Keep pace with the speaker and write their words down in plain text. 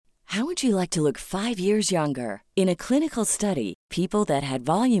How would you like to look 5 years younger? In a clinical study, people that had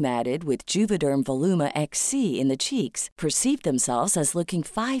volume added with Juvederm Voluma XC in the cheeks perceived themselves as looking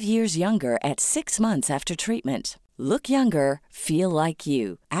 5 years younger at 6 months after treatment. Look younger, feel like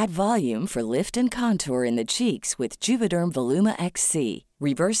you. Add volume for lift and contour in the cheeks with Juvederm Voluma XC.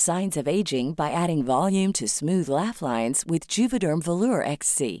 Reverse signs of aging by adding volume to smooth laugh lines with Juvederm Volure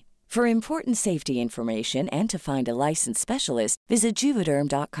XC. For important safety information and to find a licensed specialist, visit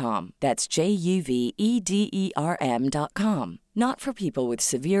Juvederm.com. That's JUVEDERM.com. Not for people with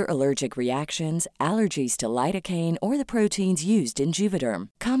severe allergic reactions, allergies to lidocaine, or the proteins used in Juvederm.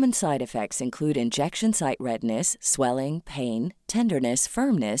 Common side effects include injection site redness, swelling, pain, tenderness,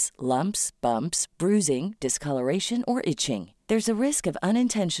 firmness, lumps, bumps, bruising, discoloration, or itching. There's a risk of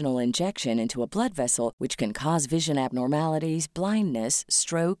unintentional injection into a blood vessel, which can cause vision abnormalities, blindness,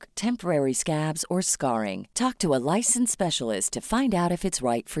 stroke, temporary scabs, or scarring. Talk to a licensed specialist to find out if it's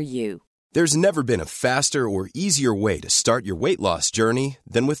right for you. There's never been a faster or easier way to start your weight loss journey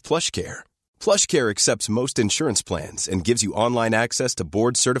than with PlushCare. PlushCare accepts most insurance plans and gives you online access to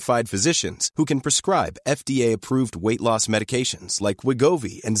board-certified physicians who can prescribe FDA-approved weight loss medications like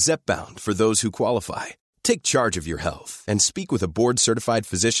Wegovy and Zepbound for those who qualify. Take charge of your health and speak with a board-certified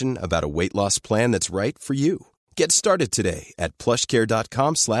physician about a weight loss plan that's right for you. Get started today at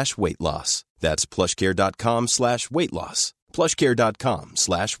plushcare.com/weight loss. That's plushcare.com/weight loss.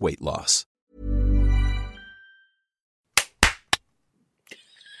 plushcare.com/weight loss.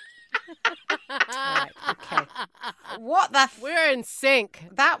 Right, okay. What the We're in sync.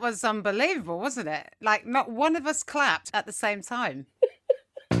 That was unbelievable, wasn't it? Like, not one of us clapped at the same time.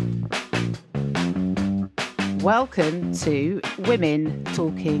 Welcome to Women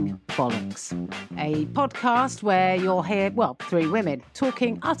Talking Bollocks, a podcast where you'll hear, well, three women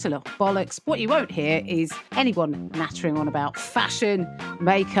talking utter bollocks. What you won't hear is anyone nattering on about fashion,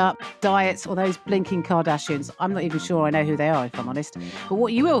 makeup, diets, or those blinking Kardashians. I'm not even sure I know who they are, if I'm honest. But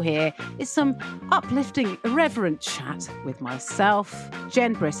what you will hear is some uplifting, irreverent chat with myself,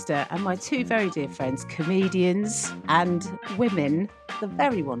 Jen Brister, and my two very dear friends, comedians and women, the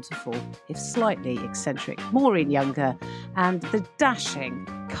very wonderful, if slightly eccentric, Maureen Younger, and the dashing,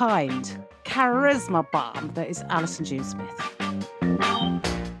 kind, charisma bomb that is Alison June Smith.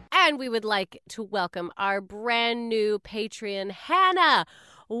 And we would like to welcome our brand new Patreon, Hannah.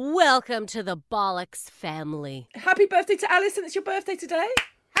 Welcome to the Bollocks family. Happy birthday to Alison. It's your birthday today.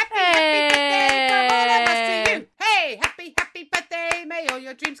 Happy birthday from all of us to you. Hey, happy birthday. May all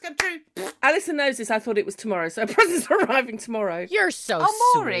your dreams come true. Alison knows this. I thought it was tomorrow, so presents are arriving tomorrow. You're so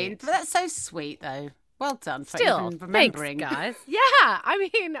Oh, Maureen, sweet. but that's so sweet, though. Well done for Still, even remembering. thanks, guys. Yeah, I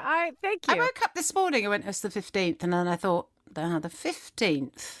mean, thank you. I woke up this morning, I went, it's the 15th, and then I thought, the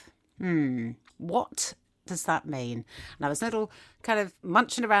 15th. What does that mean? And I was a little kind of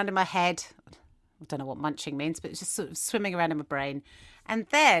munching around in my head. I don't know what munching means, but it's just sort of swimming around in my brain. And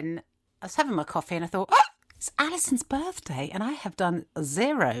then I was having my coffee and I thought, oh, it's Alison's birthday and I have done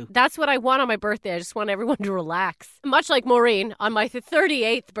 0. That's what I want on my birthday. I just want everyone to relax. Much like Maureen on my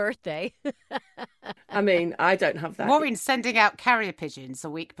 38th birthday. I mean, I don't have that. Maureen's sending out carrier pigeons a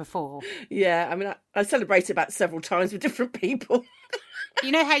week before. Yeah, I mean, I celebrate it about several times with different people.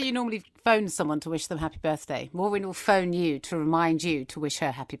 You know how you normally phone someone to wish them happy birthday? Maureen will phone you to remind you to wish her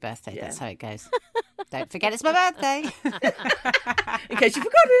happy birthday. Yeah. That's how it goes. Don't forget it's my birthday. In case you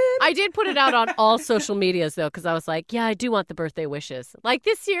forgot it. I did put it out on all social medias, though, because I was like, yeah, I do want the birthday wishes. Like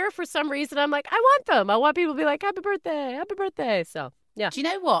this year, for some reason, I'm like, I want them. I want people to be like, happy birthday, happy birthday. So, yeah. Do you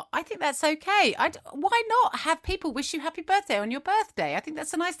know what? I think that's okay. Why not have people wish you happy birthday on your birthday? I think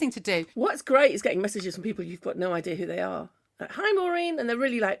that's a nice thing to do. What's great is getting messages from people you've got no idea who they are. Like, hi, Maureen. And they're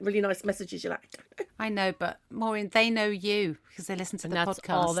really nice messages. You're like, I don't know. I know, but Maureen, they know you because they listen to the That's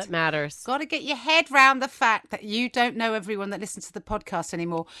podcast. all that matters. Got to get your head round the fact that you don't know everyone that listens to the podcast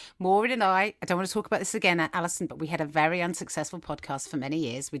anymore. Maureen and I don't want to talk about this again, Alison, but we had a very unsuccessful podcast for many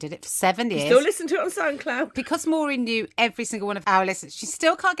years. We did it for 7 years. You still listen to it on SoundCloud. Because Maureen knew every single one of our listeners, she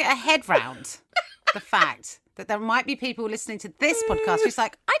still can't get her head round the fact that there might be people listening to this podcast who's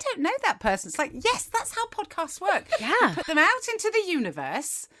like, I don't know that person. It's like, yes, that's how podcasts work. Yeah. You put them out into the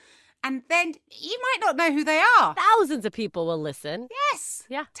universe and then you might not know who they are. Thousands of people will listen. Yes.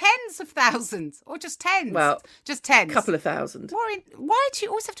 Yeah. Tens of thousands or just tens. Well, just tens. A couple of thousand. Maureen, why do you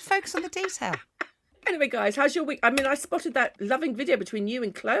always have to focus on the detail? Anyway, guys, how's your week? I mean, I spotted that loving video between you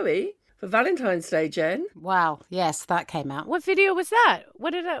and Chloe for Valentine's Day, Jen. Wow. Yes, that came out. What video was that?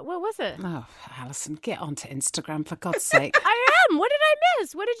 What was it? Oh, Alison, get onto Instagram for God's sake. I am. What did I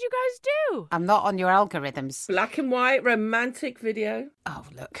miss? What did you guys do? I'm not on your algorithms. Black and white romantic video. Oh,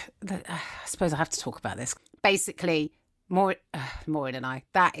 look, I suppose I have to talk about this. Basically, Maureen and I.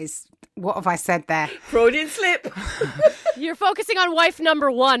 That is, what have I said there? Freudian slip. You're focusing on wife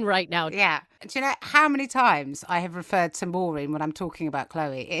number 1 right now. Yeah. Do you know how many times I have referred to Maureen when I'm talking about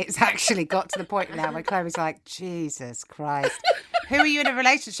Chloe? It's actually got to the point now where Chloe's like, Jesus Christ, who are you in a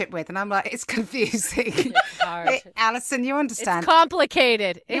relationship with? And I'm like, it's confusing. It's hard. Alison, you understand. It's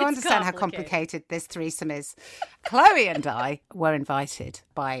complicated. You understand how complicated this threesome is. Chloe and I were invited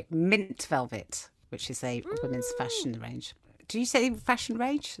by Mint Velvet, which is a women's fashion range. Do you say fashion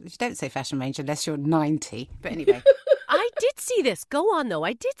range? You don't say fashion range unless you're 90. But anyway. I did see this. Go on, though.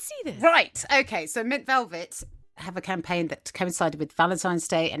 I did see this. Right. Okay. So Mint Velvet have a campaign that coincided with Valentine's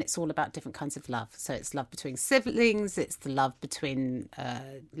Day, and it's all about different kinds of love. So it's love between siblings. It's the love between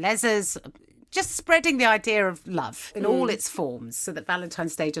lesers. Just spreading the idea of love in all its forms so that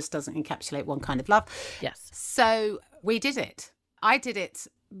Valentine's Day just doesn't encapsulate one kind of love. Yes. So we did it. I did it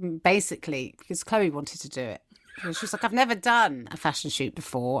basically because Chloe wanted to do it. And she was like, I've never done a fashion shoot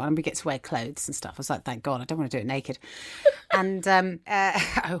before, and we get to wear clothes and stuff. I was like, thank God, I don't want to do it naked. And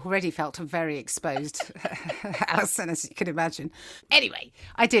I already felt very exposed, Alison, as you can imagine. Anyway,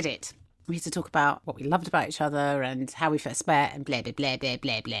 I did it. We had to talk about what we loved about each other and how we first met and blah, blah, blah, blah,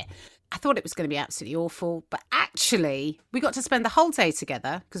 blah, blah. I thought it was going to be absolutely awful, but actually we got to spend the whole day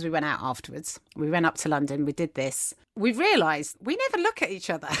together because we went out afterwards. We went up to London, we did this. We realised we never look at each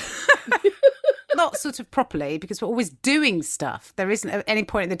other. Not sort of properly, because we're always doing stuff. There isn't at any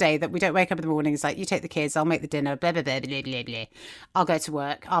point in the day that we don't wake up in the morning. It's like, you take the kids, I'll make the dinner, blah, blah, blah, blah, blah, blah. I'll go to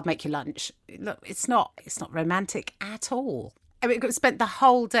work, I'll make you lunch. Look, it's not romantic at all. I mean, we spent the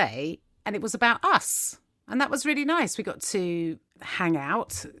whole day and it was about us. And that was really nice. We got to hang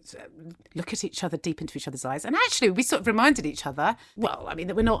out, look at each other deep into each other's eyes. And actually, we sort of reminded each other, well, I mean,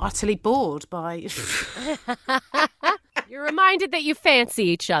 that we're not utterly bored by... You're reminded that you fancy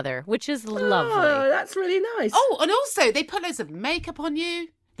each other, which is lovely. Oh, that's really nice. Oh, and also they put loads of makeup on you.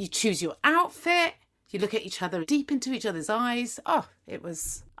 You choose your outfit. You look at each other deep into each other's eyes. Oh, it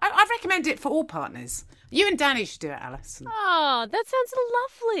was... I recommend it for all partners. You and Danny should do it, Alison. Oh, that sounds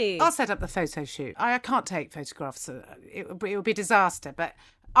lovely. I'll set up the photo shoot. I can't take photographs. It would be a disaster, but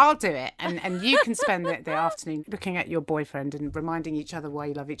I'll do it. And you can spend the afternoon looking at your boyfriend and reminding each other why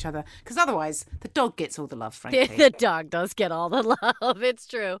you love each other. Because otherwise, the dog gets all the love, frankly. The dog does get all the love. It's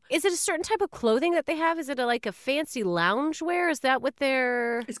true. Is it a certain type of clothing that they have? Is it like a fancy loungewear? Is that what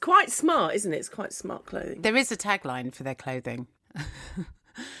they're... It's quite smart, isn't it? It's quite smart clothing. There is a tagline for their clothing.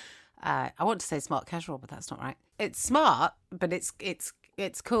 I want to say smart casual, but that's not right. It's smart, but it's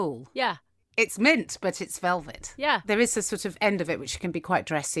cool. Yeah. It's mint, but it's velvet. Yeah. There is a sort of end of it which can be quite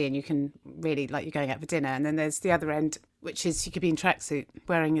dressy and you can really, like, you're going out for dinner. And then there's the other end, which is you could be in tracksuit,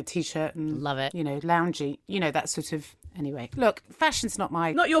 wearing a T-shirt and... Love it. You know, loungy. You know, that sort of... Anyway, look, fashion's not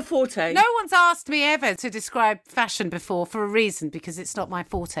my... Not your forte. No one's asked me ever to describe fashion before for a reason, because it's not my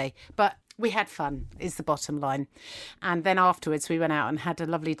forte. But we had fun, is the bottom line. And then afterwards we went out and had a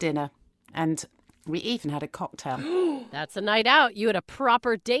lovely dinner. And we even had a cocktail. That's a night out. You had a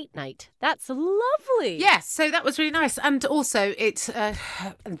proper date night. That's lovely. Yes, so that was really nice. And also,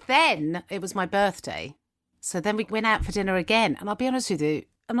 then it was my birthday. So then we went out for dinner again. And I'll be honest with you,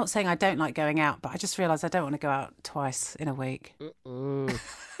 I'm not saying I don't like going out, but I just realised I don't want to go out twice in a week.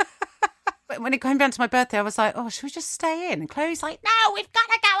 But when it came down to my birthday, I was like, oh, should we just stay in? And Chloe's like, no, we've got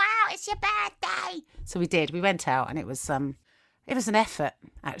to go out. It's your birthday. So we did. We went out and it was an effort,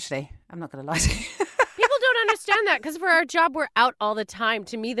 actually. I'm not going to lie to you. People don't understand that because for our job, we're out all the time.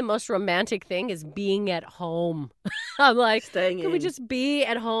 To me, the most romantic thing is being at home. I'm like, Staying can we in. just be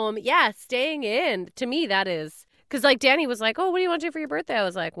at home? Yeah, staying in. To me, that is. Because like Danny was like, oh, what do you want to do for your birthday? I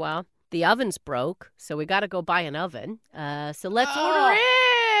was like, well, the oven's broke, so we got to go buy an oven. So let's order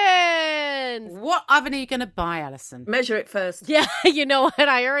in. What oven are you going to buy, Alison? Measure it first. Yeah, you know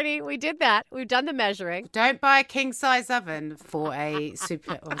what? We did that. We've done the measuring. Don't buy a king-size oven for a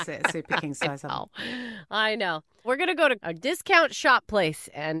super king-size oven. I know. We're going to go to a discount shop place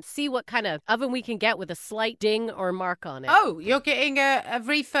and see what kind of oven we can get with a slight ding or mark on it. Oh, you're getting a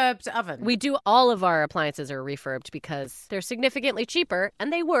refurbed oven. We do all of our appliances are refurbed because they're significantly cheaper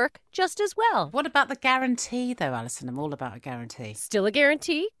and they work just as well. What about the guarantee, though, Alison? I'm all about a guarantee. Still a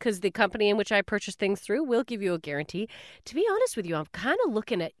guarantee because the company in which I purchase things through will give you a guarantee. To be honest with you, I'm kind of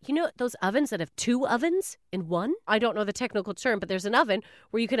looking at, those ovens that have two ovens in one? I don't know the technical term, but there's an oven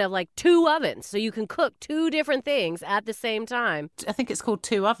where you can have like two ovens. So you can cook two different things at the same time. I think it's called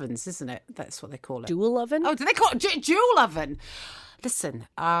two ovens, isn't it? That's what they call it. Dual oven? Oh, do they call it dual oven? Listen,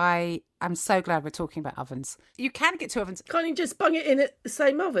 I'm so glad we're talking about ovens. You can get two ovens. Can't you just bung it in at the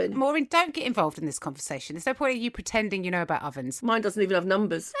same oven? Maureen, don't get involved in this conversation. There's no point in you pretending you know about ovens. Mine doesn't even have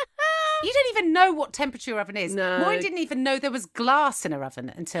numbers. You don't even know what temperature your oven is. No. Maureen didn't even know there was glass in her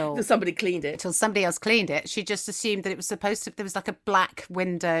oven until Somebody cleaned it. somebody else cleaned it. She just assumed that it was supposed to, there was like a black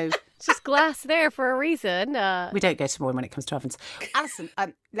window. It's just glass there for a reason. We don't go to Maureen when it comes to ovens. Alison,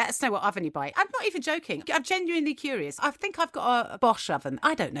 let us know what oven you buy. I'm not even joking. I'm genuinely curious. I think I've got a Bosch oven.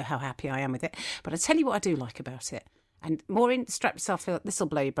 I don't know how happy I am with it, but I tell you what I do like about it. And Maureen, strap yourself in. This will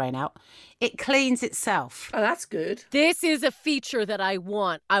blow your brain out. It cleans itself. Oh, that's good. This is a feature that I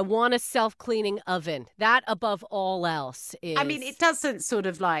want. I want a self-cleaning oven. That above all else is... I mean, it doesn't sort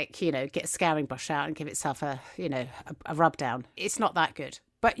of like, get a scouring brush out and give itself a rub down. It's not that good.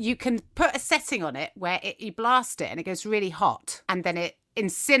 But you can put a setting on it where you blast it and it goes really hot and then it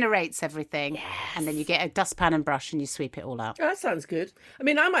incinerates everything. Yes. And then you get a dustpan and brush and you sweep it all out. Oh, that sounds good. I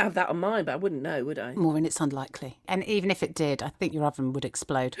mean, I might have that on mine, but I wouldn't know, would I? Maureen, it's unlikely. And even if it did, I think your oven would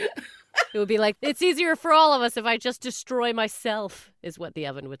explode. It would be like, it's easier for all of us if I just destroy myself, is what the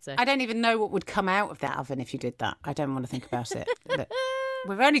oven would say. I don't even know what would come out of that oven if you did that. I don't want to think about it. But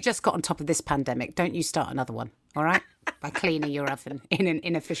we've only just got on top of this pandemic. Don't you start another one, all right? By cleaning your oven in an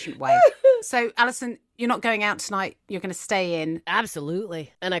inefficient way. So, Alison, you're not going out tonight. You're going to stay in.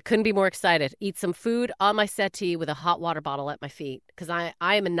 Absolutely. And I couldn't be more excited. Eat some food on my settee with a hot water bottle at my feet. Because I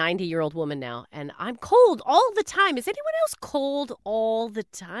am a 90-year-old woman now, and I'm cold all the time. Is anyone else cold all the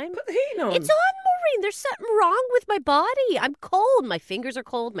time? Put the heat on. It's on, Maureen. There's something wrong with my body. I'm cold. My fingers are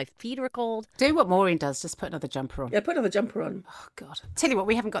cold. My feet are cold. Do what Maureen does. Just put another jumper on. Yeah, put another jumper on. Oh, God. Tell you what,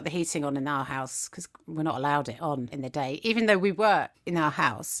 we haven't got the heating on in our house because we're not allowed it on in the day. Even though we were in our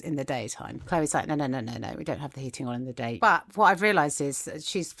house in the daytime. Chloe's like, no, we don't have the heating on in the day. But what I've realised is that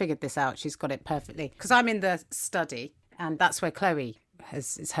she's figured this out. She's got it perfectly. Because I'm in the study and that's where Chloe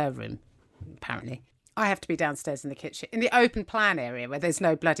is her room, apparently. I have to be downstairs in the kitchen, in the open plan area where there's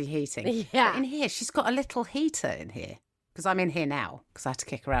no bloody heating. Yeah. But in here, she's got a little heater in here. Because I'm in here now, because I had to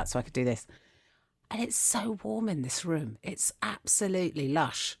kick her out so I could do this. And it's so warm in this room. It's absolutely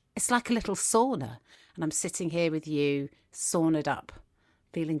lush. It's like a little sauna. And I'm sitting here with you, saunaed up,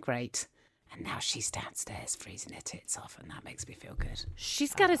 feeling great. And now she's downstairs freezing her tits off, and that makes me feel good.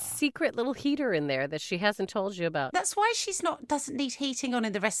 She's got a secret little heater in there that she hasn't told you about. That's why doesn't need heating on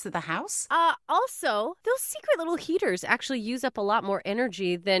in the rest of the house. Also, those secret little heaters actually use up a lot more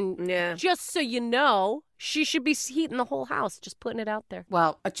energy than, just so you know, she should be heating the whole house, just putting it out there.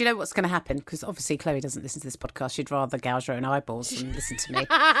 Well, do you know what's going to happen? Because obviously Chloe doesn't listen to this podcast. She'd rather gouge her own eyeballs than listen to me.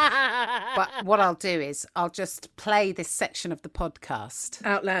 But what I'll do is I'll just play this section of the podcast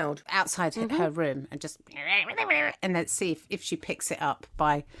out loud outside her room and just and then see if she picks it up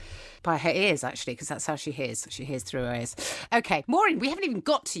by her ears, actually, because that's how she hears. She hears through her ears. Okay, Maureen, we haven't even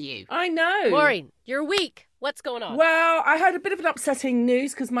got to you. I know. Maureen, you're weak. What's going on? Well, I had a bit of an upsetting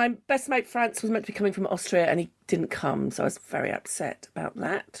news because my best mate France was meant to be coming from Austria and he didn't come, so I was very upset about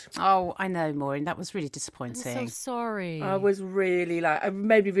that. Oh, I know, Maureen. That was really disappointing. I'm so sorry. I was really it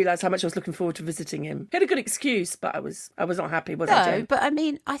made me realise how much I was looking forward to visiting him. He had a good excuse, but I was not happy, was I, Jane? But I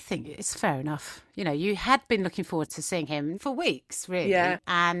mean, I think it's fair enough. You know, you had been looking forward to seeing him for weeks, really. Yeah.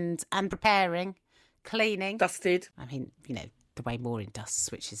 And preparing, cleaning. Dusted. I mean, you know, the way Maureen dusts,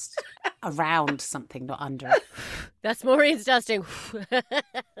 which is around something, not under it. That's Maureen's dusting.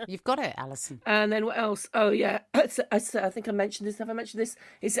 You've got it, Alison. And then what else? Oh, yeah. I think I mentioned this. Have I mentioned this?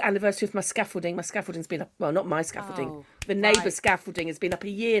 It's the anniversary of my scaffolding. My scaffolding's been up. Well, not my scaffolding. Oh, the neighbour's scaffolding has been up a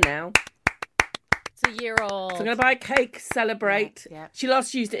year now. It's a year old. So I'm going to buy a cake, celebrate. Yeah. She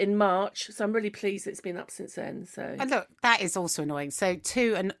last used it in March, so I'm really pleased that it's been up since then. So. And look, that is also annoying. So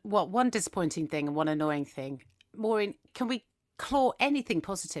one disappointing thing and one annoying thing. Maureen, can we claw anything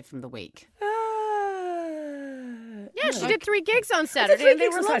positive from the week? Yeah, she did 3 gigs on Saturday and they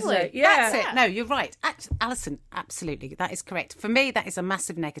were lovely. Yeah. That's it. No, you're right. Alison, absolutely. That is correct. For me, that is a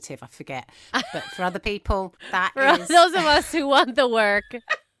massive negative. I forget. But for other people, that is... For those of us who want the work.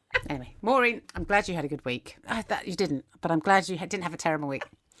 Anyway, Maureen, I'm glad you had a good week. You didn't, but I'm glad you didn't have a terrible week.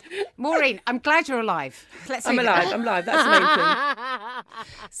 Maureen, I'm glad you're alive. I'm alive. That's the main thing.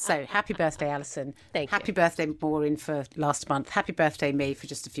 So, happy birthday, Alison. Thank you. Happy birthday, Maureen, for last month. Happy birthday, me, for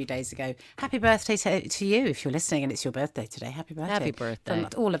just a few days ago. Happy birthday to you, if you're listening and it's your birthday today. Happy birthday. Happy birthday.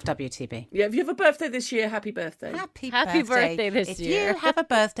 From all of WTB. Yeah, if you have a birthday this year, happy birthday. Happy birthday this year. If you have a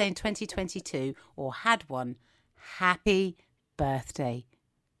birthday in 2022 or had one, happy birthday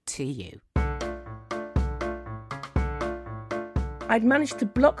to you. I'd managed to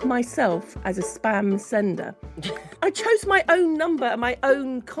block myself as a spam sender. I chose my own number and my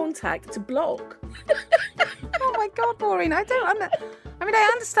own contact to block. Oh my God, Maureen, I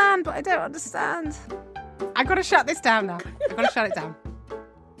understand, but I don't understand. I've got to shut this down now. I've got to shut it down.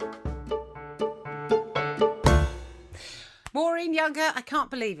 Maureen, Maureen Younger, I can't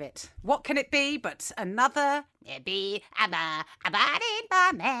believe it. What can it be but another maybe a bad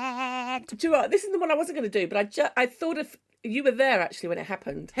moment? Do you know what? This is the one I wasn't going to do, but I thought of you were there actually when it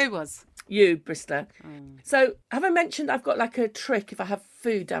happened. Who was? You, Brister. So have I mentioned I've got like a trick if I have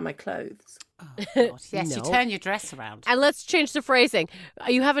food down my clothes? Oh, God. Yes, No. you turn your dress around. And let's change the phrasing.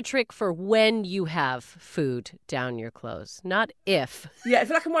 You have a trick for when you have food down your clothes, not if. Yeah, I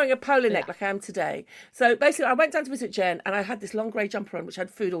feel like I'm wearing a polo neck like I am today. So basically, I went down to visit Jen and I had this long grey jumper on which had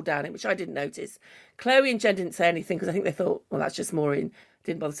food all down it, which I didn't notice. Chloe and Jen didn't say anything because I think they thought, well, that's just Maureen.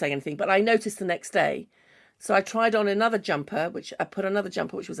 Didn't bother saying anything. But I noticed the next day. So I tried on another jumper, which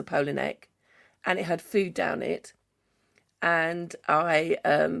was a polo neck, and it had food down it. And I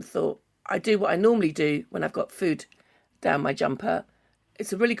thought, I do what I normally do when I've got food down my jumper.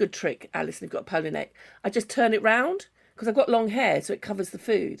 It's a really good trick, Alison, if you've got a polo neck. I just turn it round because I've got long hair, so it covers the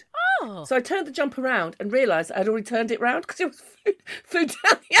food. Oh. So I turned the jumper round and realised I'd already turned it round because it was food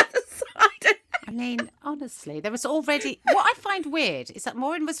down the other side. I mean, honestly, there was already... What I find weird is that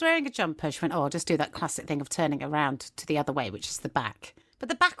Maureen was wearing a jumper. She went, I'll just do that classic thing of turning around to the other way, which is the back. But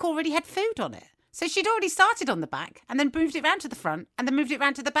the back already had food on it. So she'd already started on the back and then moved it round to the front and then moved it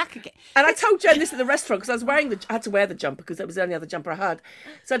round to the back again. And I told Jen this at the restaurant because I had to wear the jumper because that was the only other jumper I had.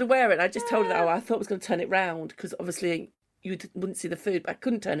 So I had to wear it. And I just told her that, I thought I was going to turn it round because obviously you wouldn't see the food, but I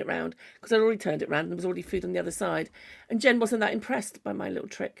couldn't turn it round because I'd already turned it round and there was already food on the other side. And Jen wasn't that impressed by my little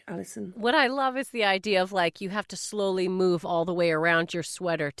trick, Alison. What I love is the idea of like you have to slowly move all the way around your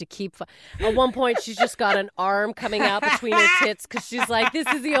sweater to keep. At one point, she's just got an arm coming out between her tits because she's like, this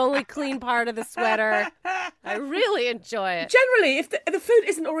is the only clean part of the sweater. I really enjoy it. Generally, if the food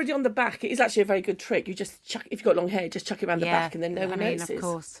isn't already on the back, it is actually a very good trick. You just chuck, if you've got long hair, just chuck it around the back and then no one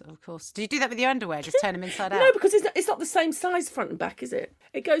notices. Of course. Do you do that with your underwear? Just turn them inside out? No, because it's not the same size front and back, is it?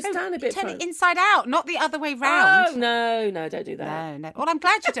 It goes down a bit. Turn front. it inside out, not the other way round. Oh, no, don't do that. No. Well, I'm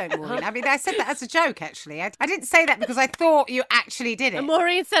glad you don't, Maureen. I mean, I said that as a joke, actually. I didn't say that because I thought you actually did it. And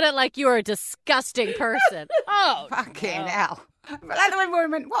Maureen said it like you were a disgusting person. Oh, fucking hell. But like the way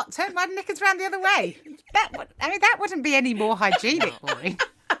Maureen went, what? Turn my knickers round the other way? That wouldn't be any more hygienic, Maureen.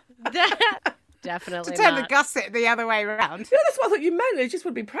 Definitely to turn not. the gusset the other way around. Yeah, that's what I thought you meant. It just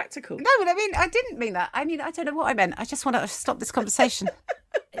would be practical. No, but I mean, I didn't mean that. I mean, I don't know what I meant. I just want to stop this conversation.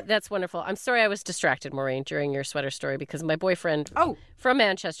 That's wonderful. I'm sorry I was distracted, Maureen, during your sweater story because my boyfriend from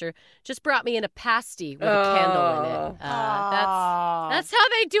Manchester just brought me in a pasty with a candle in it. That's how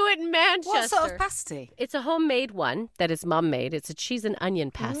they do it in Manchester. What sort of pasty? It's a homemade one that is mum made. It's a cheese and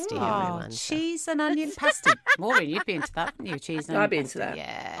onion pasty, everyone. Cheese and onion pasty. Maureen, you'd be into that, wouldn't you? Cheese and onion I'd be into that.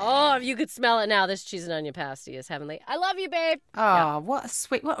 Yeah. Oh, if you could smell it now, this cheese and onion pasty is heavenly. I love you, babe. Oh, what a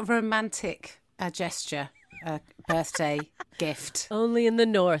sweet, what a romantic gesture. Birthday gift. Only in the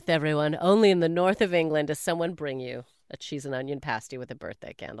north, everyone. Only in the north of England does someone bring you a cheese and onion pasty with a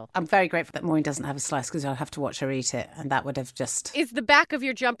birthday candle. I'm very grateful that Maureen doesn't have a slice because I'll have to watch her eat it, and that would have just... Is the back of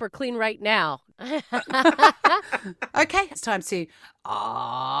your jumper clean right now? Okay, it's time to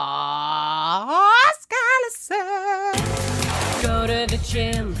ask Alison. Go to the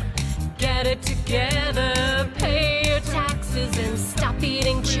gym, get it together, pay your taxes and stop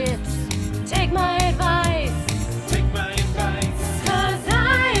eating chips. Take my advice. Take my advice. 'Cause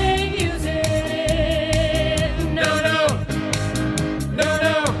I ain't using it. No.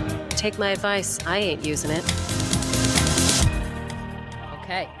 Take my advice. I ain't using it.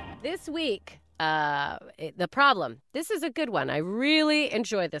 Okay. This week, the problem. This is a good one. I really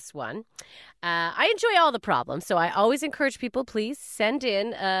enjoy this one. I enjoy all the problems, so I always encourage people, please send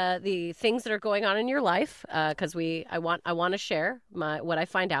in the things that are going on in your life because I want to share what I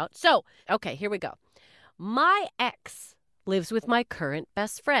find out. So, okay, here we go. My ex lives with my current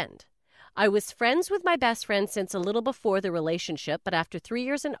best friend. I was friends with my best friend since a little before the relationship, but after 3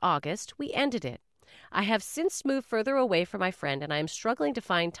 years in August, we ended it. I have since moved further away from my friend, and I am struggling to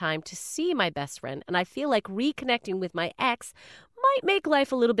find time to see my best friend, and I feel like reconnecting with my ex might make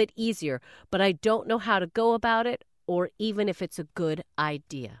life a little bit easier, but I don't know how to go about it or even if it's a good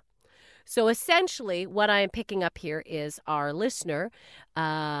idea. So essentially, what I am picking up here is our listener,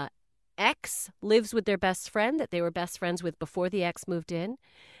 ex lives with their best friend that they were best friends with before the ex moved in.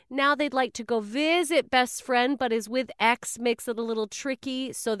 Now they'd like to go visit best friend, but is with ex makes it a little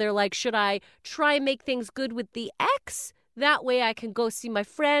tricky. So they're like, should I try and make things good with the ex? That way I can go see my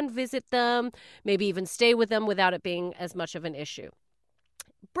friend, visit them, maybe even stay with them without it being as much of an issue.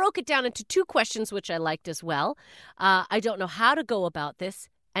 Broke it down into 2 questions, which I liked as well. I don't know how to go about this,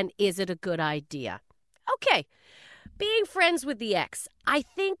 and is it a good idea? Okay. Being friends with the ex. I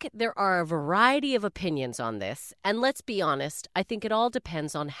think there are a variety of opinions on this. And let's be honest, I think it all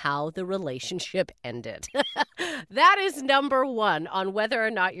depends on how the relationship ended. That is number one on whether or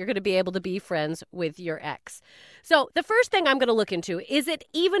not you're going to be able to be friends with your ex. So the first thing I'm going to look into, is it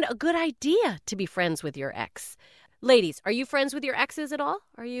even a good idea to be friends with your ex? Ladies, are you friends with your exes at all?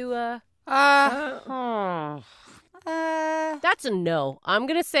 Are you, That's a no. I'm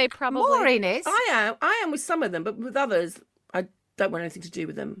going to say probably. Maureen is. I am with some of them, but with others, I don't want anything to do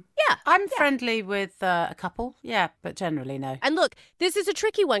with them. Yeah. I'm friendly with a couple, but generally no. And look, this is a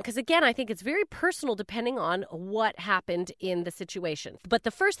tricky one because, again, I think it's very personal depending on what happened in the situation. But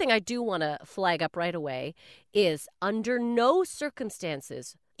the first thing I do want to flag up right away is under no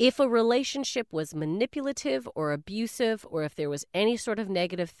circumstances, if a relationship was manipulative or abusive or if there was any sort of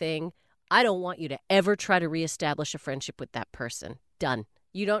negative thing, I don't want you to ever try to reestablish a friendship with that person. Done.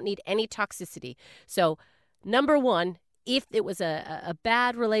 You don't need any toxicity. So, number one, if it was a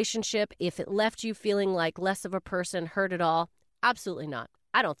bad relationship, if it left you feeling like less of a person, hurt at all, absolutely not.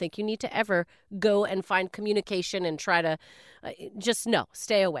 I don't think you need to ever go and find communication and try to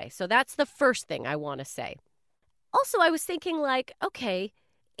stay away. So that's the first thing I want to say. Also, I was thinking okay,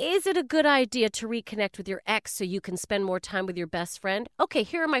 is it a good idea to reconnect with your ex so you can spend more time with your best friend? Okay,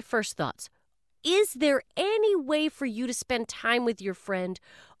 here are my first thoughts. Is there any way for you to spend time with your friend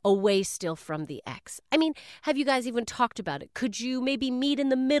away still from the ex? I mean, have you guys even talked about it? Could you maybe meet in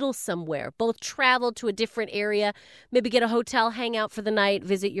the middle somewhere, both travel to a different area, maybe get a hotel, hang out for the night,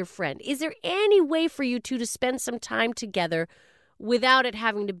 visit your friend? Is there any way for you two to spend some time together without it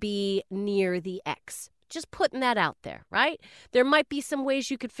having to be near the ex? Just putting that out there, right? There might be some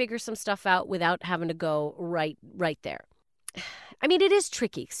ways you could figure some stuff out without having to go right there. I mean, it is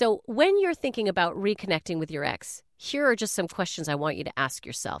tricky. So when you're thinking about reconnecting with your ex, here are just some questions I want you to ask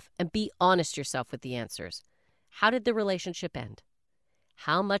yourself and be honest yourself with the answers. How did the relationship end?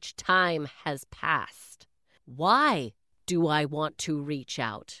 How much time has passed? Why do I want to reach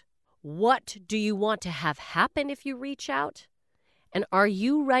out? What do you want to have happen if you reach out? And are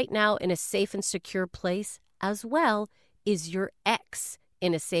you right now in a safe and secure place as well? Is your ex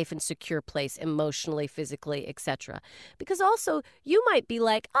in a safe and secure place emotionally, physically, etc.? Because also you might be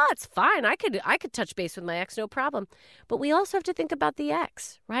like, it's fine. I could touch base with my ex, no problem. But we also have to think about the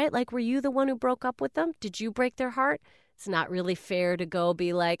ex, right? Like, were you the one who broke up with them? Did you break their heart? It's not really fair to go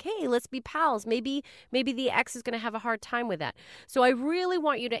be like, hey, let's be pals. Maybe the ex is going to have a hard time with that. So I really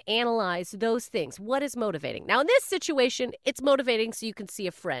want you to analyze those things. What is motivating? Now, in this situation, it's motivating so you can see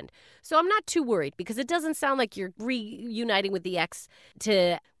a friend. So I'm not too worried because it doesn't sound like you're reuniting with the ex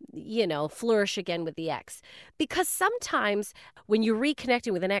to, flourish again with the ex. Because sometimes when you're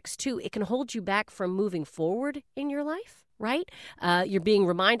reconnecting with an ex too, it can hold you back from moving forward in your life. Right? You're being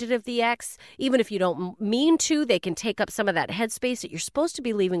reminded of the ex. Even if you don't mean to, they can take up some of that headspace that you're supposed to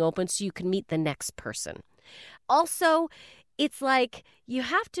be leaving open so you can meet the next person. Also, it's like you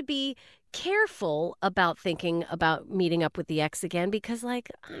have to be careful about thinking about meeting up with the ex again because,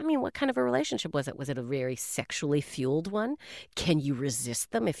 what kind of a relationship was it? Was it a very sexually fueled one? Can you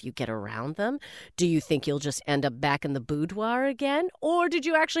resist them if you get around them? Do you think you'll just end up back in the boudoir again? Or did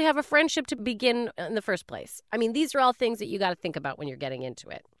you actually have a friendship to begin in the first place? I mean, these are all things that you got to think about when you're getting into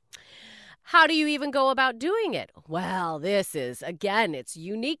it. How do you even go about doing it? Well, this is, again, it's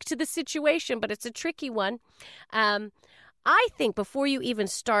unique to the situation, but it's a tricky one. I think before you even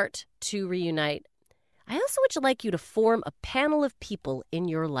start to reunite, I also would like you to form a panel of people in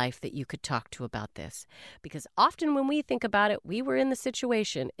your life that you could talk to about this. Because often when we think about it, we were in the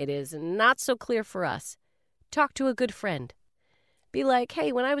situation. It is not so clear for us. Talk to a good friend. Be like,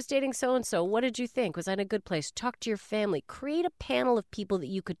 hey, when I was dating so-and-so, what did you think? Was I in a good place? Talk to your family. Create a panel of people that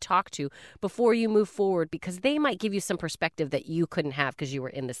you could talk to before you move forward because they might give you some perspective that you couldn't have because you were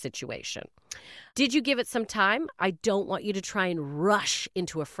in the situation. Did you give it some time? I don't want you to try and rush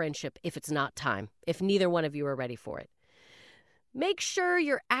into a friendship if it's not time, if neither one of you are ready for it. Make sure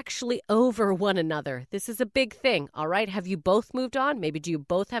you're actually over one another. This is a big thing, all right? Have you both moved on? Maybe do you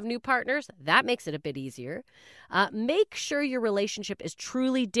both have new partners? That makes it a bit easier. Make sure your relationship is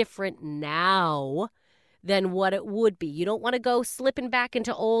truly different now than what it would be. You don't want to go slipping back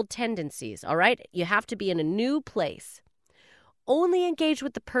into old tendencies, all right? You have to be in a new place. Only engage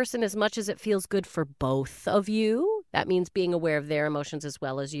with the person as much as it feels good for both of you. That means being aware of their emotions as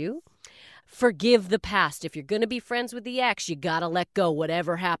well as you. Forgive the past. If you're going to be friends with the ex, you got to let go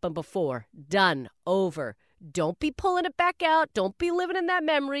whatever happened before. Done. Over. Don't be pulling it back out. Don't be living in that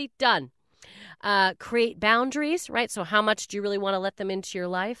memory. Done. Create boundaries, right? So how much do you really want to let them into your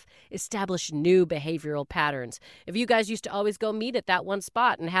life? Establish new behavioral patterns. If you guys used to always go meet at that one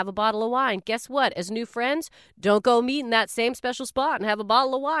spot and have a bottle of wine, guess what? As new friends, don't go meet in that same special spot and have a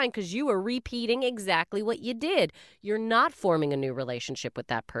bottle of wine because you were repeating exactly what you did. You're not forming a new relationship with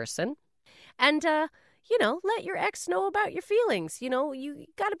that person. And, let your ex know about your feelings. You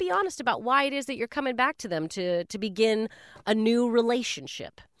got to be honest about why it is that you're coming back to them to begin a new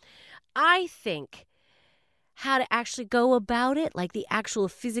relationship. I think how to actually go about it, like the actual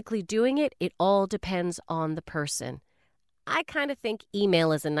physically doing it, it all depends on the person. I kind of think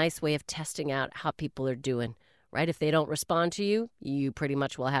email is a nice way of testing out how people are doing, right? If they don't respond to you, you pretty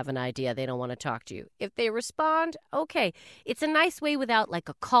much will have an idea they don't want to talk to you. If they respond, okay. It's a nice way without like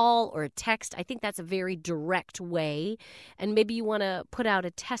a call or a text. I think that's a very direct way, and maybe you want to put out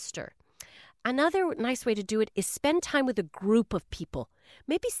a tester. Another nice way to do it is spend time with a group of people.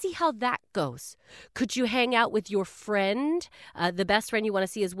 Maybe see how that goes. Could you hang out with your friend, the best friend you want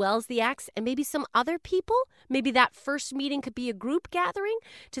to see as well as the ex, and maybe some other people? Maybe that first meeting could be a group gathering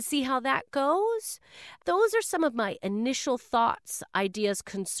to see how that goes. Those are some of my initial thoughts, ideas,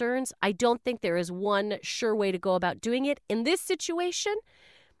 concerns. I don't think there is one sure way to go about doing it. In this situation,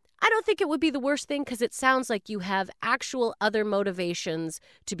 I don't think it would be the worst thing because it sounds like you have actual other motivations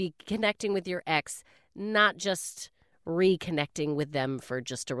to be connecting with your ex, not just reconnecting with them for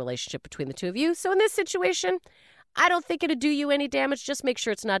just a relationship between the two of you. So in this situation, I don't think it'd do you any damage. Just make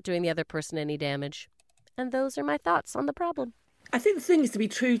sure it's not doing the other person any damage. And those are my thoughts on the problem. I think the thing is to be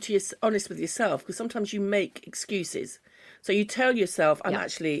true to honest with yourself, because sometimes you make excuses. So you tell yourself,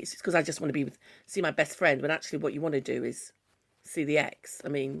 it's because I just want to see my best friend, when actually what you want to do is see the ex. I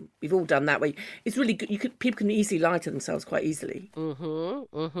mean, we've all done that way. It's really good. People can easily lie to themselves quite easily.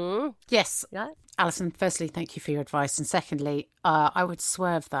 Yes. Yeah. Alison, firstly, thank you for your advice. And secondly, I would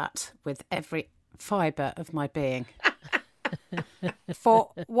swerve that with every fibre of my being.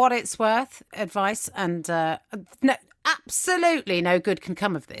 For what it's worth, advice, and no, absolutely no good can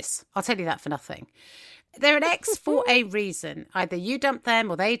come of this. I'll tell you that for nothing. They're an ex for a reason. Either you dumped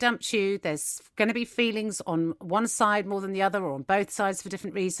them or they dumped you. There's going to be feelings on one side more than the other, or on both sides for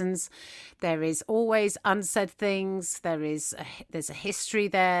different reasons. There is always unsaid things. There's a history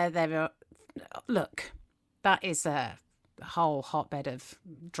there. Look, that is a whole hotbed of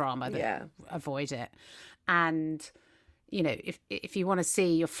drama. Avoid it. And if you want to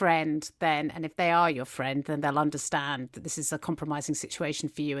see your friend, and if they are your friend, then they'll understand that this is a compromising situation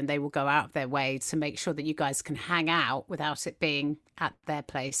for you, and they will go out of their way to make sure that you guys can hang out without it being at their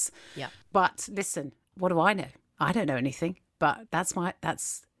place. Yeah. But listen, what do I know? I don't know anything, but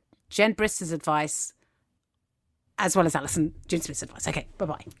that's Jen Brist's advice, as well as Alison June Smith's advice. Okay,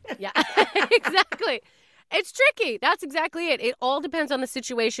 bye-bye. Yeah, exactly. It's tricky. That's exactly it. It all depends on the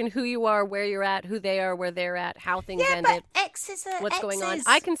situation, who you are, where you're at, who they are, where they're at, how things ended. Yeah, but exes are what's exes. going on.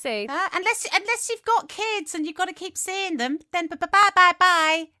 I can say... unless you've got kids and you've got to keep seeing them, then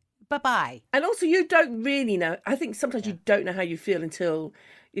bye-bye. Bye-bye. And also, you don't really know. I think sometimes you don't know how you feel until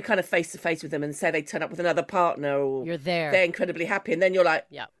you're kind of face-to-face with them, and say they turn up with another partner, or you're there. They're incredibly happy, and then you're like...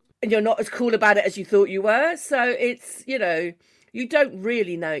 Yeah. And you're not as cool about it as you thought you were. So it's, you don't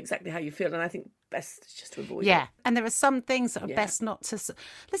really know exactly how you feel. And I think best is just to avoid it. Yeah, and there are some things that are best not to...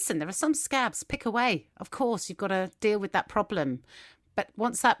 Listen, there are some scabs. Pick away. Of course, you've got to deal with that problem. But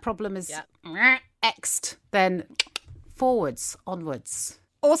once that problem is X'd, then forwards, onwards.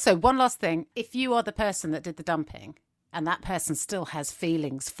 Also, one last thing. If you are the person that did the dumping, and that person still has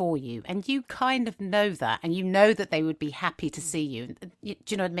feelings for you, and you kind of know that, and you know that they would be happy to see you, do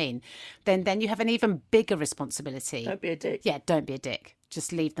you know what I mean? Then you have an even bigger responsibility. Don't be a dick. Yeah, don't be a dick.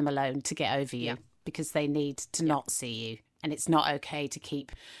 Just leave them alone to get over you, because they need to not see you. And it's not okay to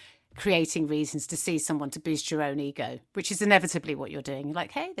keep creating reasons to see someone to boost your own ego, which is inevitably what you're doing. You're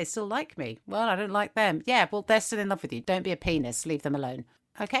like, hey, they still like me. Well, I don't like them. Yeah, well, they're still in love with you. Don't be a penis. Leave them alone.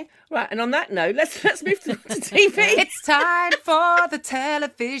 Okay. Right, and on that note, let's move to TV. It's time for the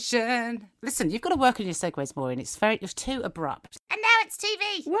television. Listen, you've got to work on your segues, Maureen. You're too abrupt. And now it's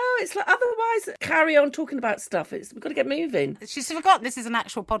TV. Well, it's like, otherwise, carry on talking about stuff. We've got to get moving. She's forgotten this is an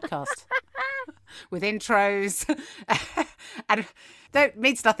actual podcast with intros, and that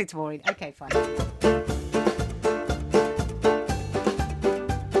means nothing to Maureen. Okay, fine.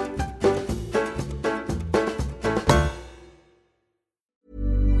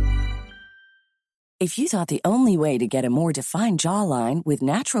 If you thought the only way to get a more defined jawline with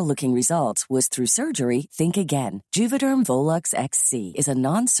natural-looking results was through surgery, think again. Juvederm Volux XC is a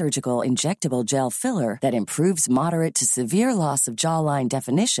non-surgical injectable gel filler that improves moderate to severe loss of jawline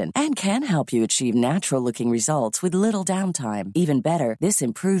definition and can help you achieve natural-looking results with little downtime. Even better, this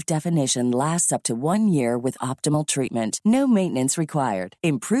improved definition lasts up to 1 year with optimal treatment. No maintenance required.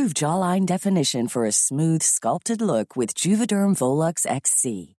 Improve jawline definition for a smooth, sculpted look with Juvederm Volux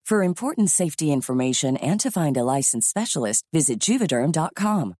XC. For important safety information and to find a licensed specialist, visit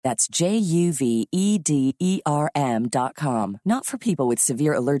Juvederm.com. That's Juvederm.com. Not for people with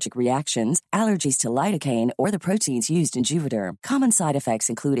severe allergic reactions, allergies to lidocaine, or the proteins used in Juvederm. Common side effects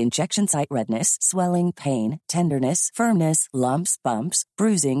include injection site redness, swelling, pain, tenderness, firmness, lumps, bumps,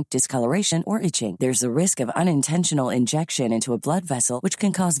 bruising, discoloration, or itching. There's a risk of unintentional injection into a blood vessel, which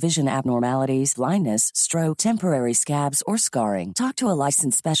can cause vision abnormalities, blindness, stroke, temporary scabs, or scarring. Talk to a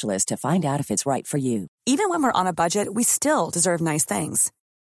licensed specialist to find out if it's right for you. Even when we're on a budget, we still deserve nice things.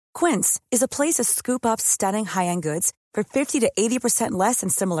 Quince is a place to scoop up stunning high-end goods for 50 to 80% less than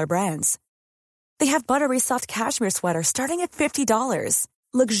similar brands. They have buttery soft cashmere sweaters starting at $50,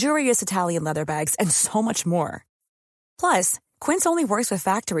 luxurious Italian leather bags, and so much more. Plus, Quince only works with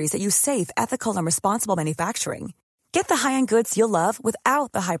factories that use safe, ethical, and responsible manufacturing. Get the high-end goods you'll love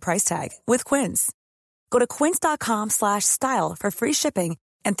without the high price tag with Quince. Go to quince.com/style for free shipping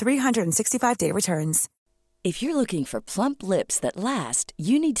and 365-day returns. If you're looking for plump lips that last,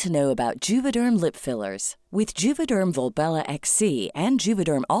 you need to know about Juvederm lip fillers. With Juvederm Volbella XC and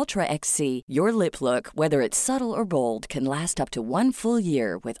Juvederm Ultra XC, your lip look, whether it's subtle or bold, can last up to 1 full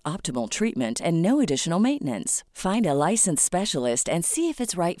year with optimal treatment and no additional maintenance. Find a licensed specialist and see if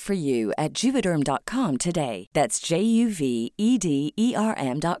it's right for you at Juvederm.com today. That's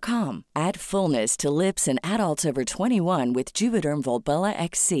Juvederm.com. Add fullness to lips in adults over 21 with Juvederm Volbella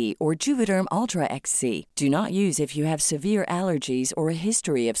XC or Juvederm Ultra XC. Do not use if you have severe allergies or a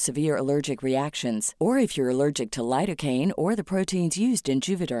history of severe allergic reactions, or if you're allergic to lidocaine or the proteins used in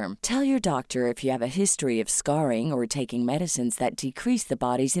Juvederm. Tell your doctor if you have a history of scarring or taking medicines that decrease the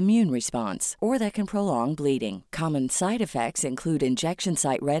body's immune response or that can prolong bleeding. Common side effects include injection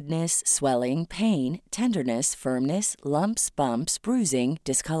site redness, swelling, pain, tenderness, firmness, lumps, bumps, bruising,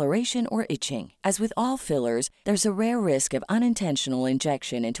 discoloration, or itching. As with all fillers, there's a rare risk of unintentional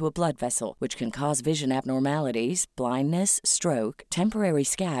injection into a blood vessel, which can cause vision abnormalities, blindness, stroke, temporary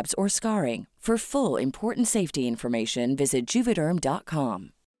scabs, or scarring. For full, important safety information, visit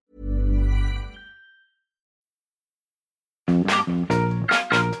Juvederm.com.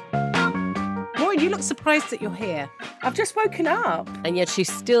 Maureen, you look surprised that you're here. I've just woken up. And yet she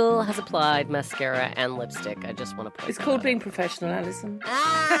still has applied mascara and lipstick. I just want to point It's that called out. being professional, Alison.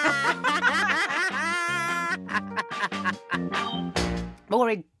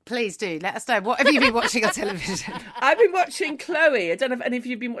 Maureen, please do let us know. What have you been watching on television? I've been watching Chloe. I don't know if any of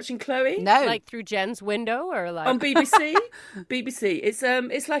you have been watching Chloe. No. Like through Jen's window or like On BBC. BBC.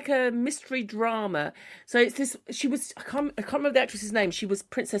 It's like a mystery drama. So it's this. I can't remember the actress's name. She was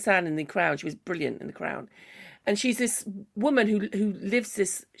Princess Anne in The Crown. She was brilliant in The Crown. And she's this woman who lives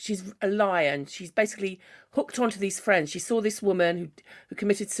this. She's a liar, and she's basically hooked onto these friends. She saw this woman who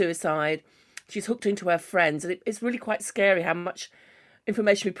committed suicide. She's hooked into her friends, and it's really quite scary how much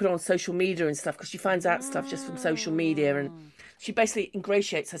information we put on social media and stuff, because she finds out stuff just from social media, and she basically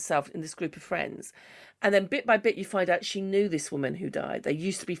ingratiates herself in this group of friends. And then bit by bit you find out she knew this woman who died. They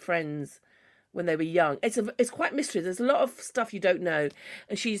used to be friends when they were young. It's quite mystery. There's a lot of stuff you don't know,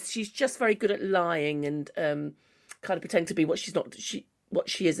 and she's just very good at lying and kind of pretending to be what she's not,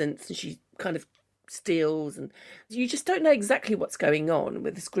 what she isn't, and she kind of steals, and you just don't know exactly what's going on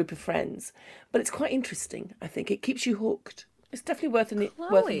with this group of friends. But it's quite interesting. I think it keeps you hooked. It's definitely worth a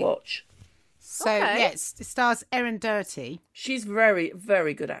watch. So, Okay. yes, it stars Erin Doherty. She's very,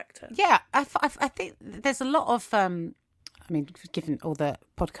 very good actor. Yeah, I think there's a lot of, I mean, given all the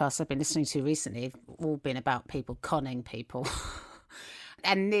podcasts I've been listening to recently, have all been about people conning people.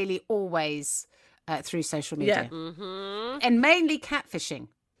 And nearly always through social media. Yeah. And mainly catfishing.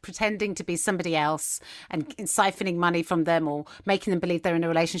 Pretending to be somebody else and siphoning money from them or making them believe they're in a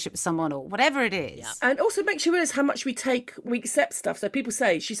relationship with someone or whatever it is. Yeah. And also makes you realise how much we accept stuff. So people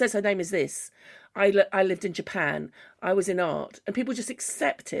say, she says her name is this. I lived in Japan. I was in art. And people just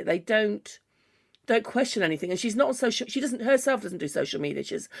accept it. They don't question anything. And she's not on social, she herself doesn't do social media.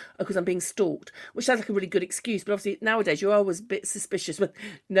 She's, because I'm being stalked, which sounds like a really good excuse. But obviously nowadays you're always a bit suspicious when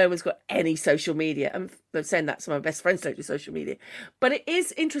no one's got any social media. I'm saying that some of my best friends don't do social media. But it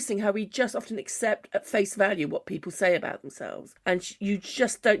is interesting how we just often accept at face value what people say about themselves. And you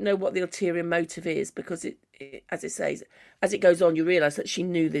just don't know what the ulterior motive is, because it as it says, as it goes on, you realise that she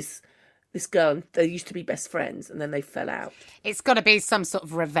knew this this girl, and they used to be best friends, and then they fell out. It's got to be some sort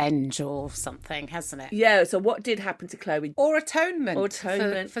of revenge or something, hasn't it? Yeah, so what did happen to Chloe? Or atonement.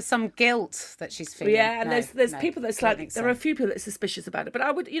 For some guilt that she's feeling. Yeah, and there's people that's like, there are a few people that are suspicious about it. But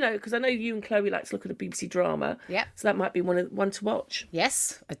I would, because I know you and Chloe like to look at a BBC drama. Yeah. So that might be one to watch.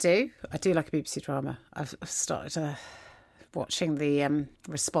 Yes, I do. I do like a BBC drama. I've started watching the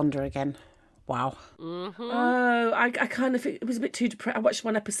Responder again. Wow. Mm-hmm. Oh, I kind of, it was a bit too depressed. I watched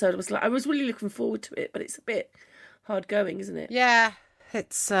one episode. I was really looking forward to it, but it's a bit hard going, isn't it? Yeah,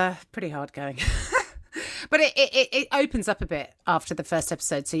 it's pretty hard going. But it opens up a bit after the first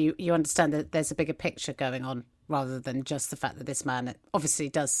episode, so you understand that there's a bigger picture going on rather than just the fact that this man obviously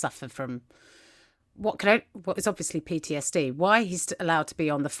does suffer from what is obviously PTSD. Why he's allowed to be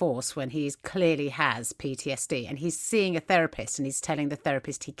on the force when he clearly has PTSD, and he's seeing a therapist and he's telling the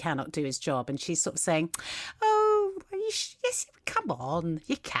therapist he cannot do his job, and she's sort of saying, "Oh, yes, come on,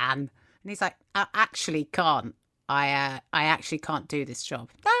 you can," and he's like, "I actually can't. I actually can't do this job."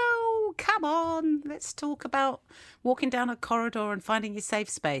 "No, come on, let's talk about walking down a corridor and finding your safe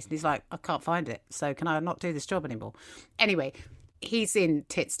space." And he's like, "I can't find it, so can I not do this job anymore?" Anyway, he's in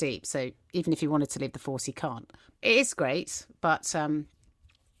tits deep, so even if he wanted to leave the force, he can't. It is great, but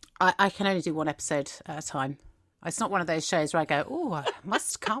I can only do one episode at a time. It's not one of those shows where I go, "Oh,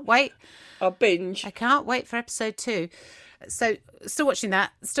 can't wait. I'll binge. I can't wait for episode 2. So still watching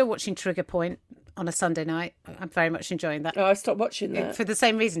that, still watching Trigger Point on a Sunday night. I'm very much enjoying that. Oh, I stopped watching that. For the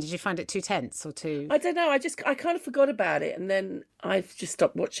same reason. Did you find it too tense or too... I don't know. I kind of forgot about it, and then I've just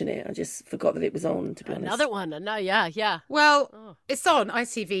stopped watching it. I just forgot that it was on, to be honest. Another one. No, yeah. Well, It's on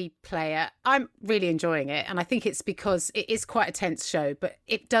ITV Player. I'm really enjoying it, and I think it's because it is quite a tense show, but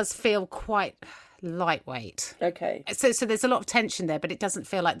it does feel quite lightweight. Okay. So there's a lot of tension there, but it doesn't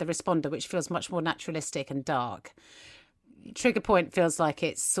feel like The Responder, which feels much more naturalistic and dark. Trigger Point feels like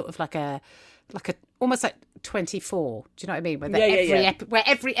it's sort of like a almost like 24. Do you know what I mean? Where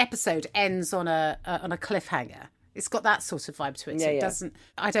every episode ends on a cliffhanger. It's got that sort of vibe to it. So it doesn't.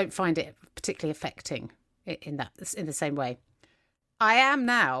 I don't find it particularly affecting in the same way. I am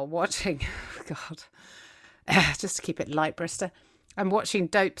now watching. God, just to keep it light, Brister. I'm watching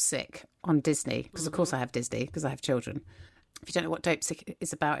Dope Sick on Disney because, of course, I have Disney because I have children. If you don't know what Dope Sick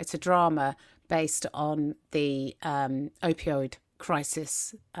is about, it's a drama based on the opioid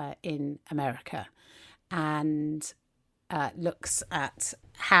crisis in America, and looks at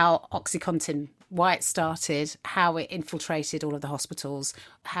how OxyContin, why it started, how it infiltrated all of the hospitals,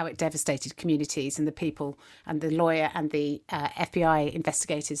 how it devastated communities and the people and the lawyer and the FBI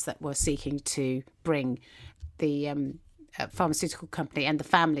investigators that were seeking to bring the pharmaceutical company and the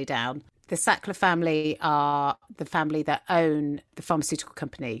family down. The Sackler family are the family that own the pharmaceutical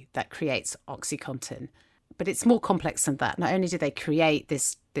company that creates OxyContin. But it's more complex than that. Not only do they create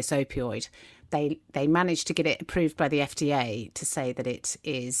this opioid, they managed to get it approved by the FDA to say that it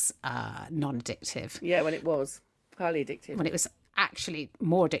is non-addictive. Yeah, when it was highly addictive. When it was actually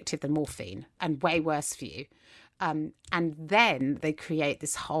more addictive than morphine and way worse for you. And then they create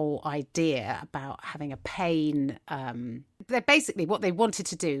this whole idea about having a pain. They're basically what they wanted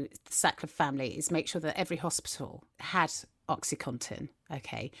to do, the Sackler family, is make sure that every hospital had OxyContin.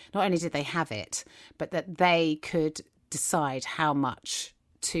 Okay, not only did they have it, but that they could decide how much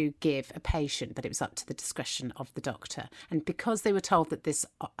to give a patient, but it was up to the discretion of the doctor. And because they were told that this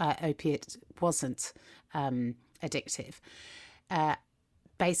opiate wasn't addictive,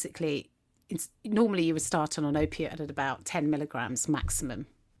 basically, normally you would start on an opiate at about 10 milligrams maximum,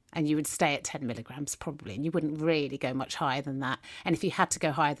 and you would stay at 10 milligrams probably, and you wouldn't really go much higher than that. And if you had to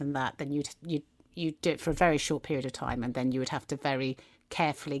go higher than that, then you'd do it for a very short period of time, and then you would have to very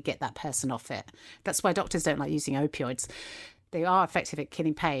carefully get that person off it. That's why doctors don't like using opioids. They are effective at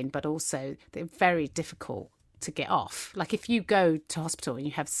killing pain, but also they're very difficult to get off. Like if you go to hospital and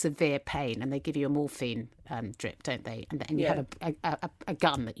you have severe pain and they give you a morphine drip, don't they? And you have a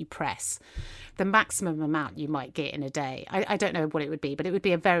gun that you press. The maximum amount you might get in a day, I don't know what it would be, but it would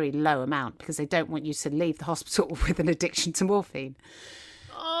be a very low amount because they don't want you to leave the hospital with an addiction to morphine.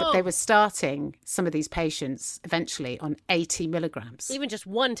 But they were starting some of these patients eventually on 80 milligrams. Even just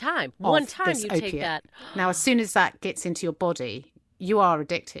one time. One time you opiate. Take that. Now, as soon as that gets into your body, you are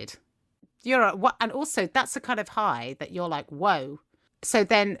addicted. And also that's a kind of high that you're like, whoa. So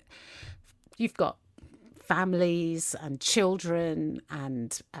then you've got families and children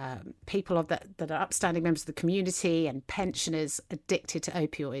and people that are upstanding members of the community and pensioners addicted to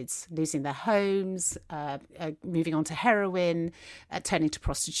opioids, losing their homes, moving on to heroin, turning to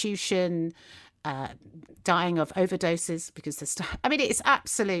prostitution, dying of overdoses because it's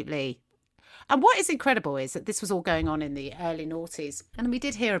absolutely... And what is incredible is that this was all going on in the early noughties. And we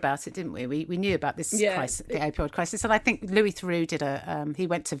did hear about it, didn't we? We knew about this crisis, the opioid crisis. And I think Louis Theroux did he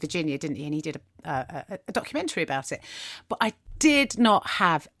went to Virginia, didn't he? And he did a documentary about it. But I did not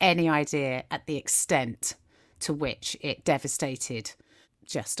have any idea at the extent to which it devastated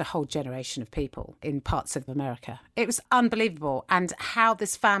just a whole generation of people in parts of America. It was unbelievable. And how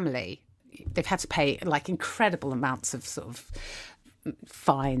this family, they've had to pay like incredible amounts of sort of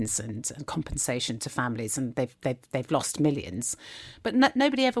fines and compensation to families, and they've lost millions, but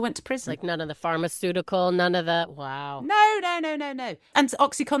nobody ever went to prison. Like none of the pharmaceutical, none of the wow. No. And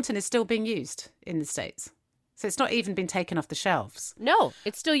OxyContin is still being used in the States, so it's not even been taken off the shelves. No,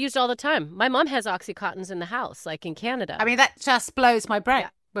 it's still used all the time. My mom has OxyContins in the house, like in Canada. I mean, that just blows my brain. Yeah.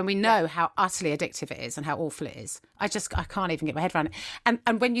 When we know how utterly addictive it is and how awful it is. I can't even get my head around it.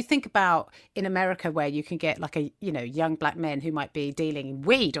 And when you think about in America where you can get like young black men who might be dealing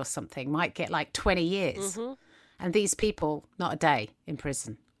weed or something might get like 20 years. Mm-hmm. And these people, not a day in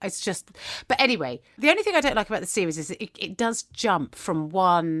prison. It's just, but anyway, the only thing I don't like about the series is it does jump from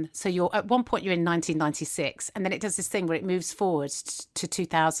one. So at one point you're in 1996, and then it does this thing where it moves forward to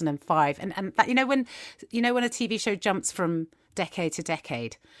 2005. And that, when a TV show jumps from decade to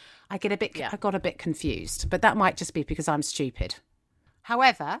decade, I got a bit confused, but that might just be because I'm stupid.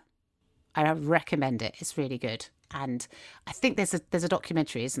 However, I recommend it. It's really good. And I think there's a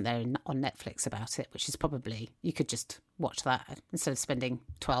documentary, isn't there, on Netflix about it, which is probably, you could just watch that instead of spending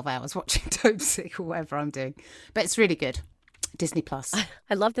 12 hours watching Dopesick or whatever I'm doing. But it's really good. Disney Plus.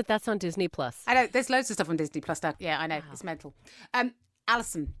 I love that that's on Disney Plus. I know, there's loads of stuff on Disney Plus now. Yeah, I know, wow. It's mental.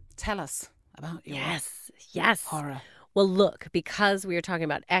 Alison, tell us about your yes. horror. Well, look, because we were talking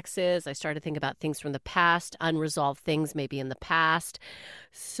about exes, I started thinking about things from the past, unresolved things maybe in the past.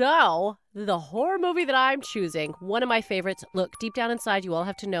 So the horror movie that I'm choosing, one of my favorites, look, deep down inside, you all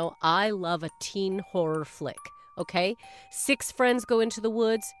have to know I love a teen horror flick, okay? 6 friends go into the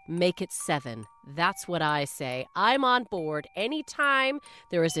woods, make it 7. That's what I say. I'm on board anytime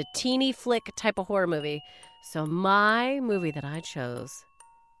there is a teeny flick type of horror movie. So my movie that I chose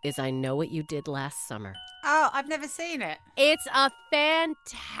is I Know What You Did Last Summer. Oh, I've never seen it. It's a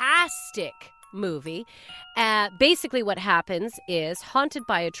fantastic movie. Basically what happens is, haunted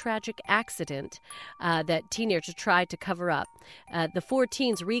by a tragic accident that teenagers tried to cover up, the 4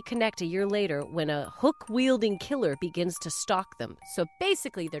 teens reconnect a year later when a hook-wielding killer begins to stalk them. So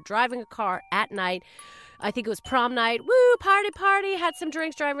basically they're driving a car at night. I think it was prom night. Woo, party, had some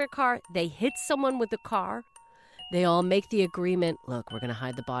drinks, driving a car. They hit someone with the car. They all make the agreement, look, we're going to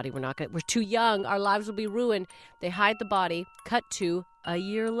hide the body. We're too young. Our lives will be ruined. They hide the body. Cut to a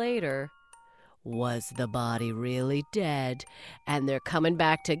year later. Was the body really dead? And they're coming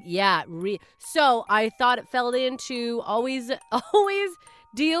back to, So I thought it fell into always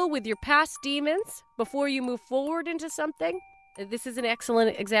deal with your past demons before you move forward into something. This is an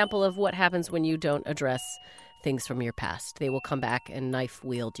excellent example of what happens when you don't address things from your past. They will come back and knife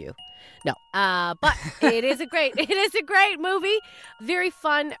wield you. No, but it is a great movie. Very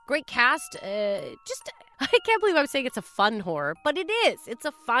fun, great cast. I can't believe I'm saying it's a fun horror, but it is. It's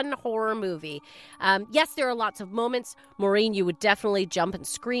a fun horror movie. Yes, there are lots of moments. Maureen, you would definitely jump and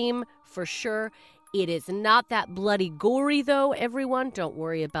scream for sure. It is not that bloody gory, though, everyone. Don't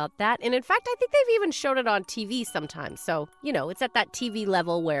worry about that. And in fact, I think they've even showed it on TV sometimes. So, it's at that TV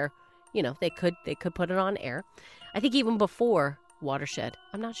level where they could put it on air. I think even before Watershed.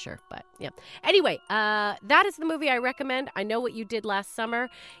 I'm not sure, but yeah. Anyway, that is the movie I recommend. I Know What You Did Last Summer.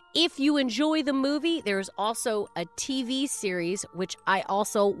 If you enjoy the movie, there's also a TV series, which I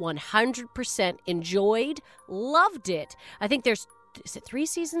also 100% enjoyed. Loved it. I think is it 3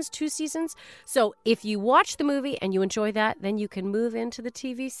 seasons, 2 seasons? So if you watch the movie and you enjoy that, then you can move into the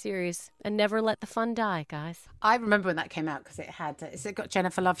TV series and never let the fun die, guys. I remember when that came out because it got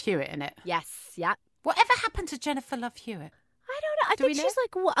Jennifer Love Hewitt in it? Yes, yeah. Whatever happened to Jennifer Love Hewitt? I don't know. I think she's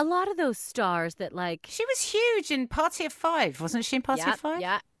like a lot of those stars that like... She was huge in Party of 5, wasn't she in Party of 5?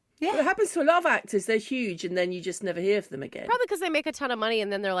 Yeah. Well, it happens to a lot of actors. They're huge and then you just never hear of them again. Probably because they make a ton of money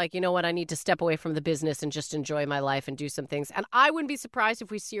and then they're like, you know what, I need to step away from the business and just enjoy my life and do some things. And I wouldn't be surprised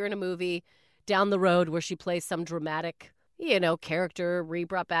if we see her in a movie down the road where she plays some dramatic, character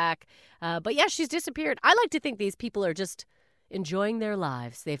re-brought back. But yeah, she's disappeared. I like to think these people are just enjoying their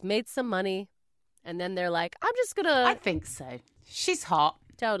lives. They've made some money and then they're like, I'm just going to... I think so. She's hot.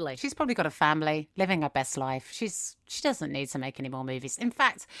 Totally. She's probably got a family, living her best life. She doesn't need to make any more movies. In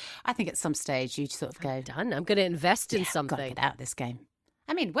fact, I think at some stage you sort of go... I'm done. I'm going to invest in something. Got to get out of this game.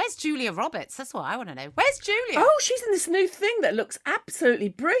 I mean, where's Julia Roberts? That's what I want to know. Where's Julia? Oh, she's in this new thing that looks absolutely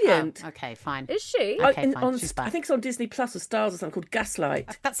brilliant. Oh, okay, fine. Is she? Okay, fine. She's I back. think it's on Disney Plus or Stars or something called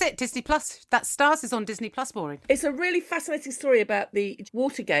Gaslight. That's it, Disney Plus. That Stars is on Disney Plus, Maureen. It's a really fascinating story about the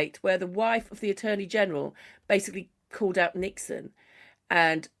Watergate, where the wife of the Attorney General basically called out Nixon,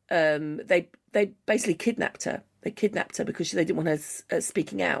 and they basically kidnapped her. They kidnapped her because they didn't want her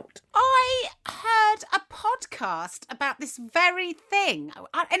speaking out. I heard a podcast about this very thing,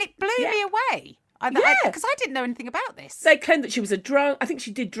 and it blew me away. Because I didn't know anything about this. They claimed that she was a drunk. I think she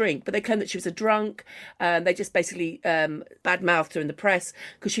did drink, but they claimed that she was a drunk. They just basically bad-mouthed her in the press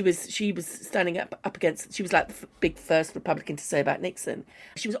because she was standing up against. She was like the big first Republican to say about Nixon.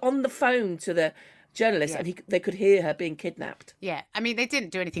 She was on the phone to the journalist, and they could hear her being kidnapped. Yeah, I mean, they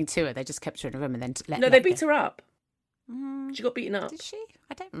didn't do anything to her. They just kept her in a room and then they beat her up. She got beaten up. Did she?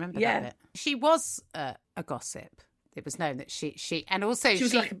 I don't remember that bit. She was a gossip. It was known that she and also she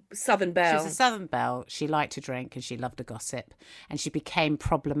was like a Southern belle. She was a Southern belle. She liked to drink and she loved a gossip, and she became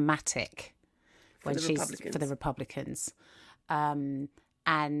problematic for the Republicans. And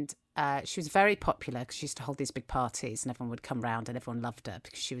she was very popular because she used to hold these big parties, and everyone would come round, and everyone loved her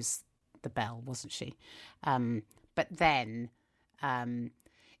because she was the belle, wasn't she? But then.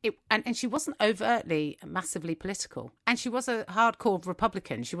 And she wasn't overtly massively political, and she was a hardcore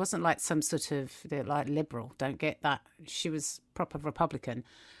Republican. She wasn't like some sort of like liberal. Don't get that. She was proper Republican.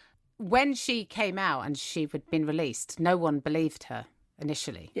 When she came out and she had been released, no one believed her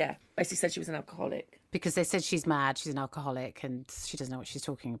initially. Yeah, basically said she was an alcoholic. Because they said she's mad, she's an alcoholic, and she doesn't know what she's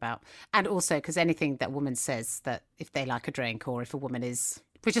talking about. And also because anything that a woman says, that if they like a drink or if a woman is,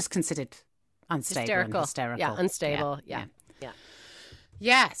 we're just considered unstable and hysterical. Yeah, unstable. Yeah.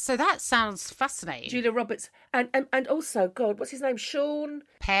 Yeah, so that sounds fascinating. Julia Roberts. And also, God, what's his name? Sean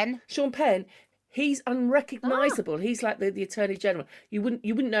Penn. Sean Penn. He's unrecognisable. He's like the Attorney General. You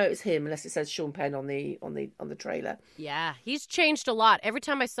wouldn't know it's him unless it says Sean Penn on the trailer. Yeah, he's changed a lot. Every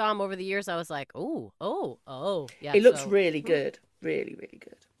time I saw him over the years, I was like, oh. Yeah, it looks really good. Really, really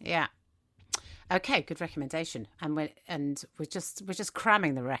good. Yeah. Okay, good recommendation. And we're just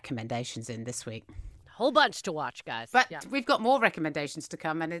cramming the recommendations in this week. Whole bunch to watch, guys. But we've got more recommendations to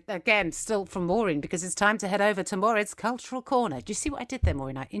come, and again, still from Maureen, because it's time to head over to Maureen's Cultural Corner. Do you see what I did there,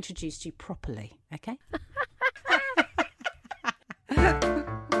 Maureen? I introduced you properly, okay?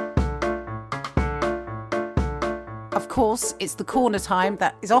 Of course, it's the corner time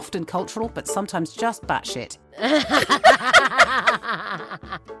that is often cultural, but sometimes just batshit.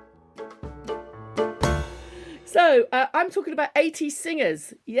 So, I'm talking about 80s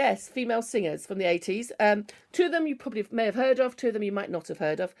singers. Yes, female singers from the 80s. Two of them you probably may have heard of, two of them you might not have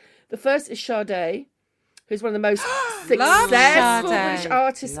heard of. The first is Sade, who's one of the most successful British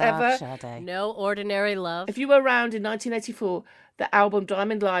artists ever. Sade. No Ordinary Love. If you were around in 1984, the album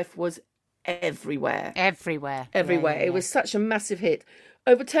Diamond Life was everywhere. Everywhere. Everywhere. Yeah. It was such a massive hit.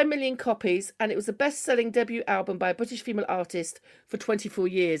 Over 10 million copies, and it was the best-selling debut album by a British female artist for 24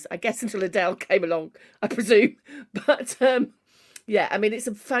 years. I guess until Adele came along, I presume. But, yeah, I mean, it's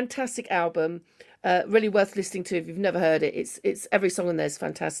a fantastic album. Really worth listening to if you've never heard it. It's every song on there is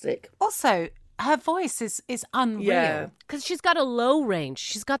fantastic. Also, her voice is unreal. Yeah. Because she's got a low range.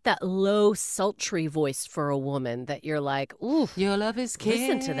 She's got that low, sultry voice for a woman that you're like, ooh. Your love is king.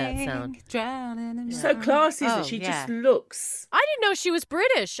 Listen to that sound. Drowning in So classy, isn't she? Just looks. I didn't know she was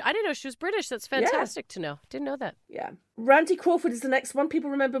British. That's fantastic to know. Didn't know that. Yeah. Randy Crawford is the next one. People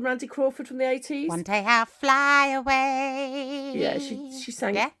remember Randy Crawford from the 80s? One day I'll fly away. Yeah, she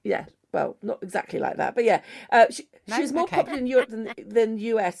sang. Yeah? Well, not exactly like that, but yeah, she was more popular in Europe than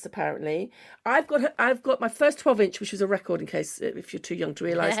US. Apparently, I've got my first 12-inch, which was a record. In case if you're too young to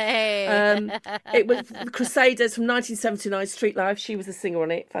realise, it was the Crusaders from 1979. Street Life. She was the singer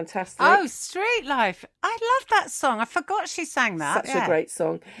on it. Fantastic. Oh, Street Life! I love that song. I forgot she sang that. Such a great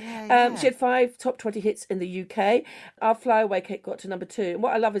song. Yeah. She had 5 top 20 hits in the UK. Our Fly Away Kate got to number 2. And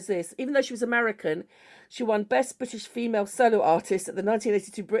what I love is this: even though she was American, she won Best British Female Solo Artist at the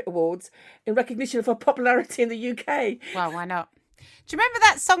 1982 Brit Awards in recognition of her popularity in the UK. Well, why not? Do you remember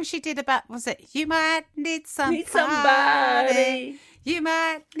that song she did about, was it, You Might Need Somebody. You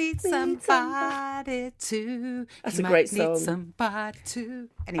might need somebody too. That's a great song. Need somebody too.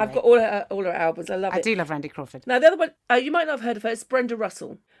 Anyway. I've got all her albums. I love it. I do love Randy Crawford. Now, the other one, you might not have heard of her, it's Brenda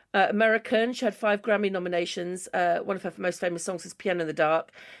Russell. American. She had 5 Grammy nominations. One of her most famous songs is Piano in the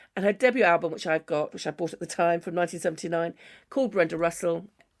Dark. And her debut album, which I bought at the time from 1979, called Brenda Russell.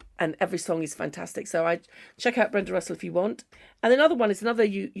 And every song is fantastic. So I check out Brenda Russell if you want. And another one is another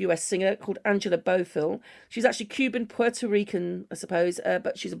US singer called Angela Bofill. She's actually Cuban, Puerto Rican, I suppose,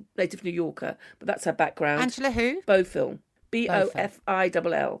 but she's a native New Yorker. But that's her background. Angela who? Bofill.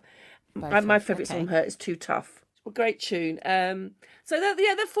 Bofill. My favourite song from her is Too Tough. A great tune. So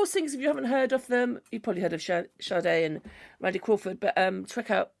they're 4 singers. If you haven't heard of them, you've probably heard of Sade and Randy Crawford, but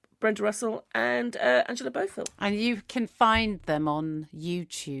check out Brenda Russell and Angela Bofill. And you can find them on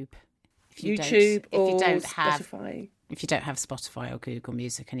YouTube. If you don't have Spotify or Google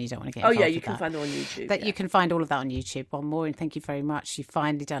Music and you don't want to get involved you can find them on YouTube. You can find all of that on YouTube. Well, Maureen, thank you very much. You've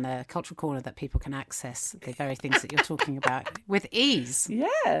finally done a cultural corner that people can access the very things that you're talking about with ease.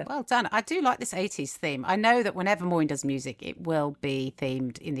 Yeah. Well done. I do like this 80s theme. I know that whenever Maureen does music, it will be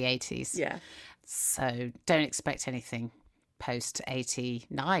themed in the 80s. Yeah. So don't expect anything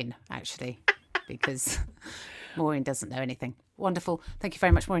post-89, actually, because Maureen doesn't know anything. Wonderful. Thank you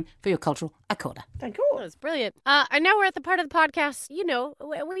very much, Maureen, for your cultural corner. Thank you. That was brilliant. And now we're at the part of the podcast,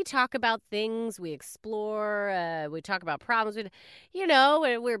 we talk about things, we explore, we talk about problems.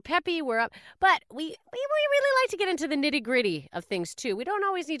 We're peppy, we're up. But we really like to get into the nitty-gritty of things, too. We don't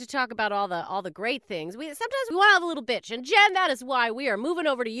always need to talk about all the great things. Sometimes we want to have a little bitch. And, Jen, that is why we are moving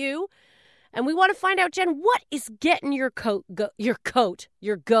over to you. And we want to find out, Jen, what is getting your goat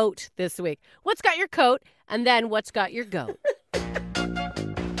this week? What's got your coat? And then what's got your goat? I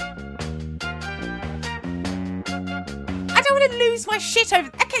don't want to lose my shit over...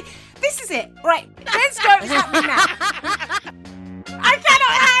 Okay, this is it. Right, let's go. It's happening now. I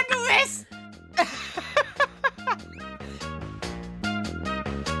cannot handle this.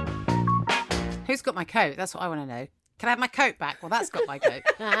 Who's got my coat? That's what I want to know. Can I have my coat back? Well, that's got my coat.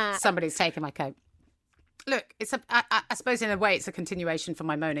 Somebody's taken my coat. Look, I suppose in a way it's a continuation from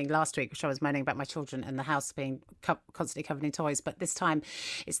my moaning last week, which I was moaning about my children and the house being constantly covered in toys. But this time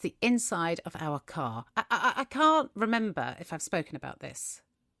it's the inside of our car. I can't remember if I've spoken about this.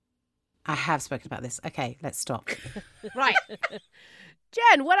 I have spoken about this. Okay, let's stop. Right.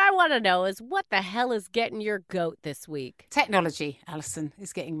 Jen, what I want to know is what the hell is getting your goat this week? Technology, Alison,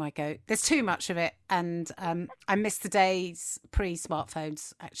 is getting my goat. There's too much of it, and I miss the days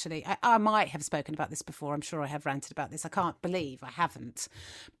pre-smartphones, actually. I might have spoken about this before. I'm sure I have ranted about this. I can't believe I haven't.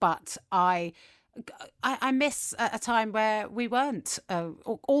 But I miss a time where we weren't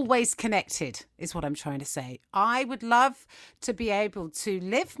always connected, is what I'm trying to say. I would love to be able to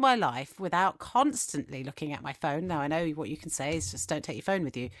live my life without constantly looking at my phone. Now, I know what you can say is just don't take your phone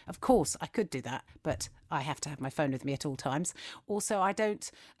with you. Of course, I could do that, but I have to have my phone with me at all times. Also, I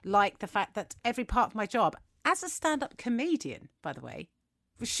don't like the fact that every part of my job, as a stand-up comedian, by the way,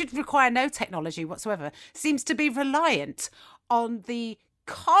 should require no technology whatsoever, seems to be reliant on the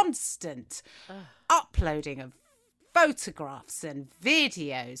constant uploading of photographs and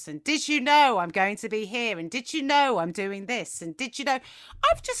videos, and did you know I'm going to be here, and did you know I'm doing this, and did you know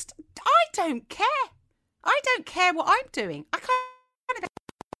I don't care what I'm doing. I can't.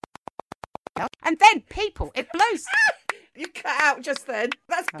 And then people, it blows. You cut out just then.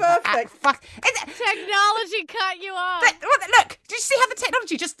 That's perfect. Technology cut you off. Look, did you see how the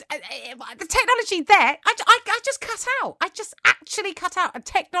technology the technology there, I just cut out. I just actually cut out. And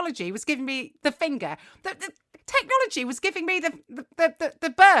technology was giving me the finger. The technology was giving me the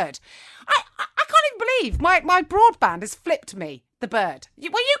bird. I can't even believe my broadband has flipped me the bird.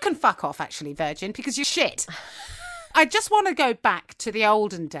 You can fuck off, actually, Virgin, because you're shit. I just want to go back to the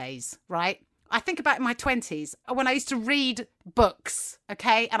olden days, right? I think about in my 20s when I used to read books,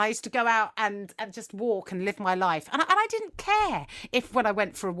 okay? And I used to go out and just walk and live my life. And I didn't care if when I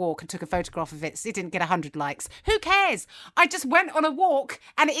went for a walk and took a photograph of it didn't get 100 likes. Who cares? I just went on a walk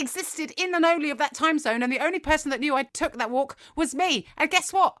and it existed in and only of that time zone. And the only person that knew I took that walk was me. And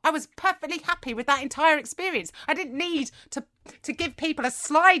guess what? I was perfectly happy with that entire experience. I didn't need to give people a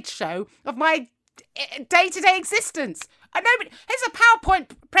slideshow of my day-to-day existence. I know, but here's a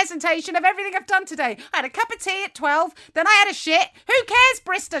PowerPoint presentation of everything I've done today. I had a cup of tea at 12, then I had a shit. Who cares,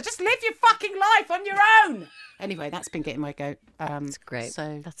 Brista? Just live your fucking life on your own. Anyway, that's been getting my goat. That's great.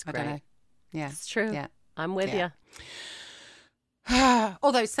 So that's great. I don't know. Yeah, it's true. Yeah, I'm with you.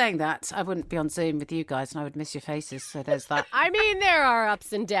 Although saying that, I wouldn't be on Zoom with you guys and I would miss your faces, so there's that. I mean, there are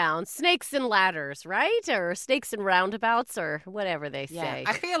ups and downs, snakes and ladders, right? Or snakes and roundabouts, or whatever they say.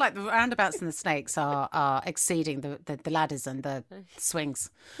 I feel like the roundabouts and the snakes are exceeding the ladders and the swings.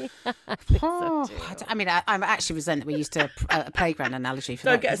 I mean, I actually resent that we used a playground analogy for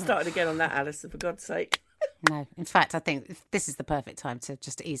that. Don't get us started again on that, Alison, for God's sake. No, in fact, I think this is the perfect time to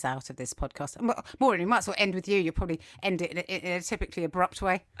just ease out of this podcast. Maureen, we might as well end with you. You'll probably end it in a typically abrupt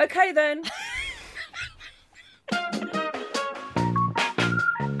way. Okay, then.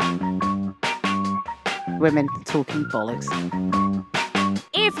 Women talking bollocks.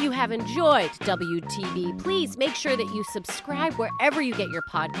 If you have enjoyed WTB, please make sure that you subscribe wherever you get your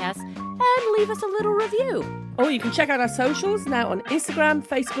podcasts and leave us a little review. Or you can check out our socials now on Instagram,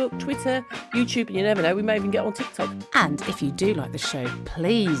 Facebook, Twitter, YouTube, and you never know, we may even get on TikTok. And if you do like the show,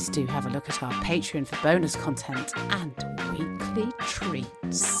 please do have a look at our Patreon for bonus content and weekly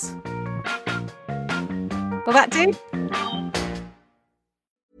treats. Will that do?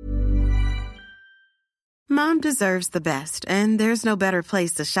 Mom deserves the best, and there's no better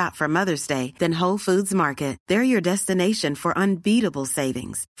place to shop for Mother's Day than Whole Foods Market. They're your destination for unbeatable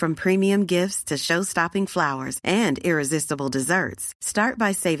savings, from premium gifts to show-stopping flowers and irresistible desserts. Start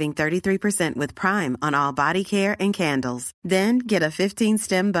by saving 33% with Prime on all body care and candles. Then get a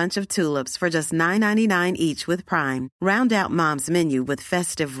 15-stem bunch of tulips for just $9.99 each with Prime. Round out Mom's menu with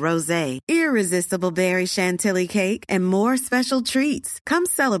festive rosé, irresistible berry chantilly cake, and more special treats. Come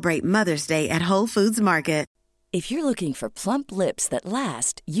celebrate Mother's Day at Whole Foods Market. If you're looking for plump lips that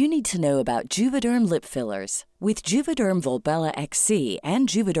last, you need to know about Juvederm lip fillers. With Juvederm Volbella XC and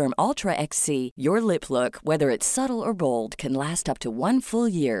Juvederm Ultra XC, your lip look, whether it's subtle or bold, can last up to 1 full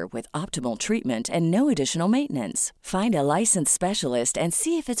year with optimal treatment and no additional maintenance. Find a licensed specialist and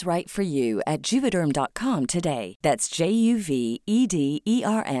see if it's right for you at Juvederm.com today. That's JUVEDERM.com.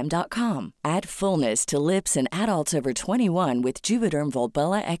 Add fullness to lips in adults over 21 with Juvederm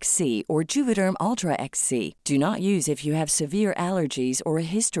Volbella XC or Juvederm Ultra XC. Do not use if you have severe allergies or a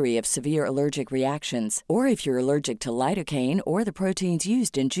history of severe allergic reactions, or if you're allergic to lidocaine or the proteins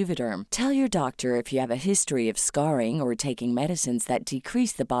used in Juvederm. Tell your doctor if you have a history of scarring or taking medicines that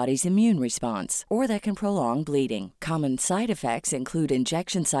decrease the body's immune response or that can prolong bleeding. Common side effects include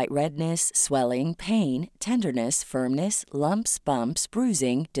injection site redness, swelling, pain, tenderness, firmness, lumps, bumps,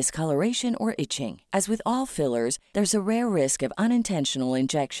 bruising, discoloration, or itching. As with all fillers, there's a rare risk of unintentional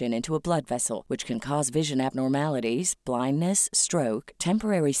injection into a blood vessel, which can cause vision abnormalities, blindness, stroke,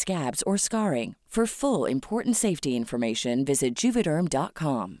 temporary scabs, or scarring. For full, important safety information, visit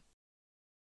Juvederm.com.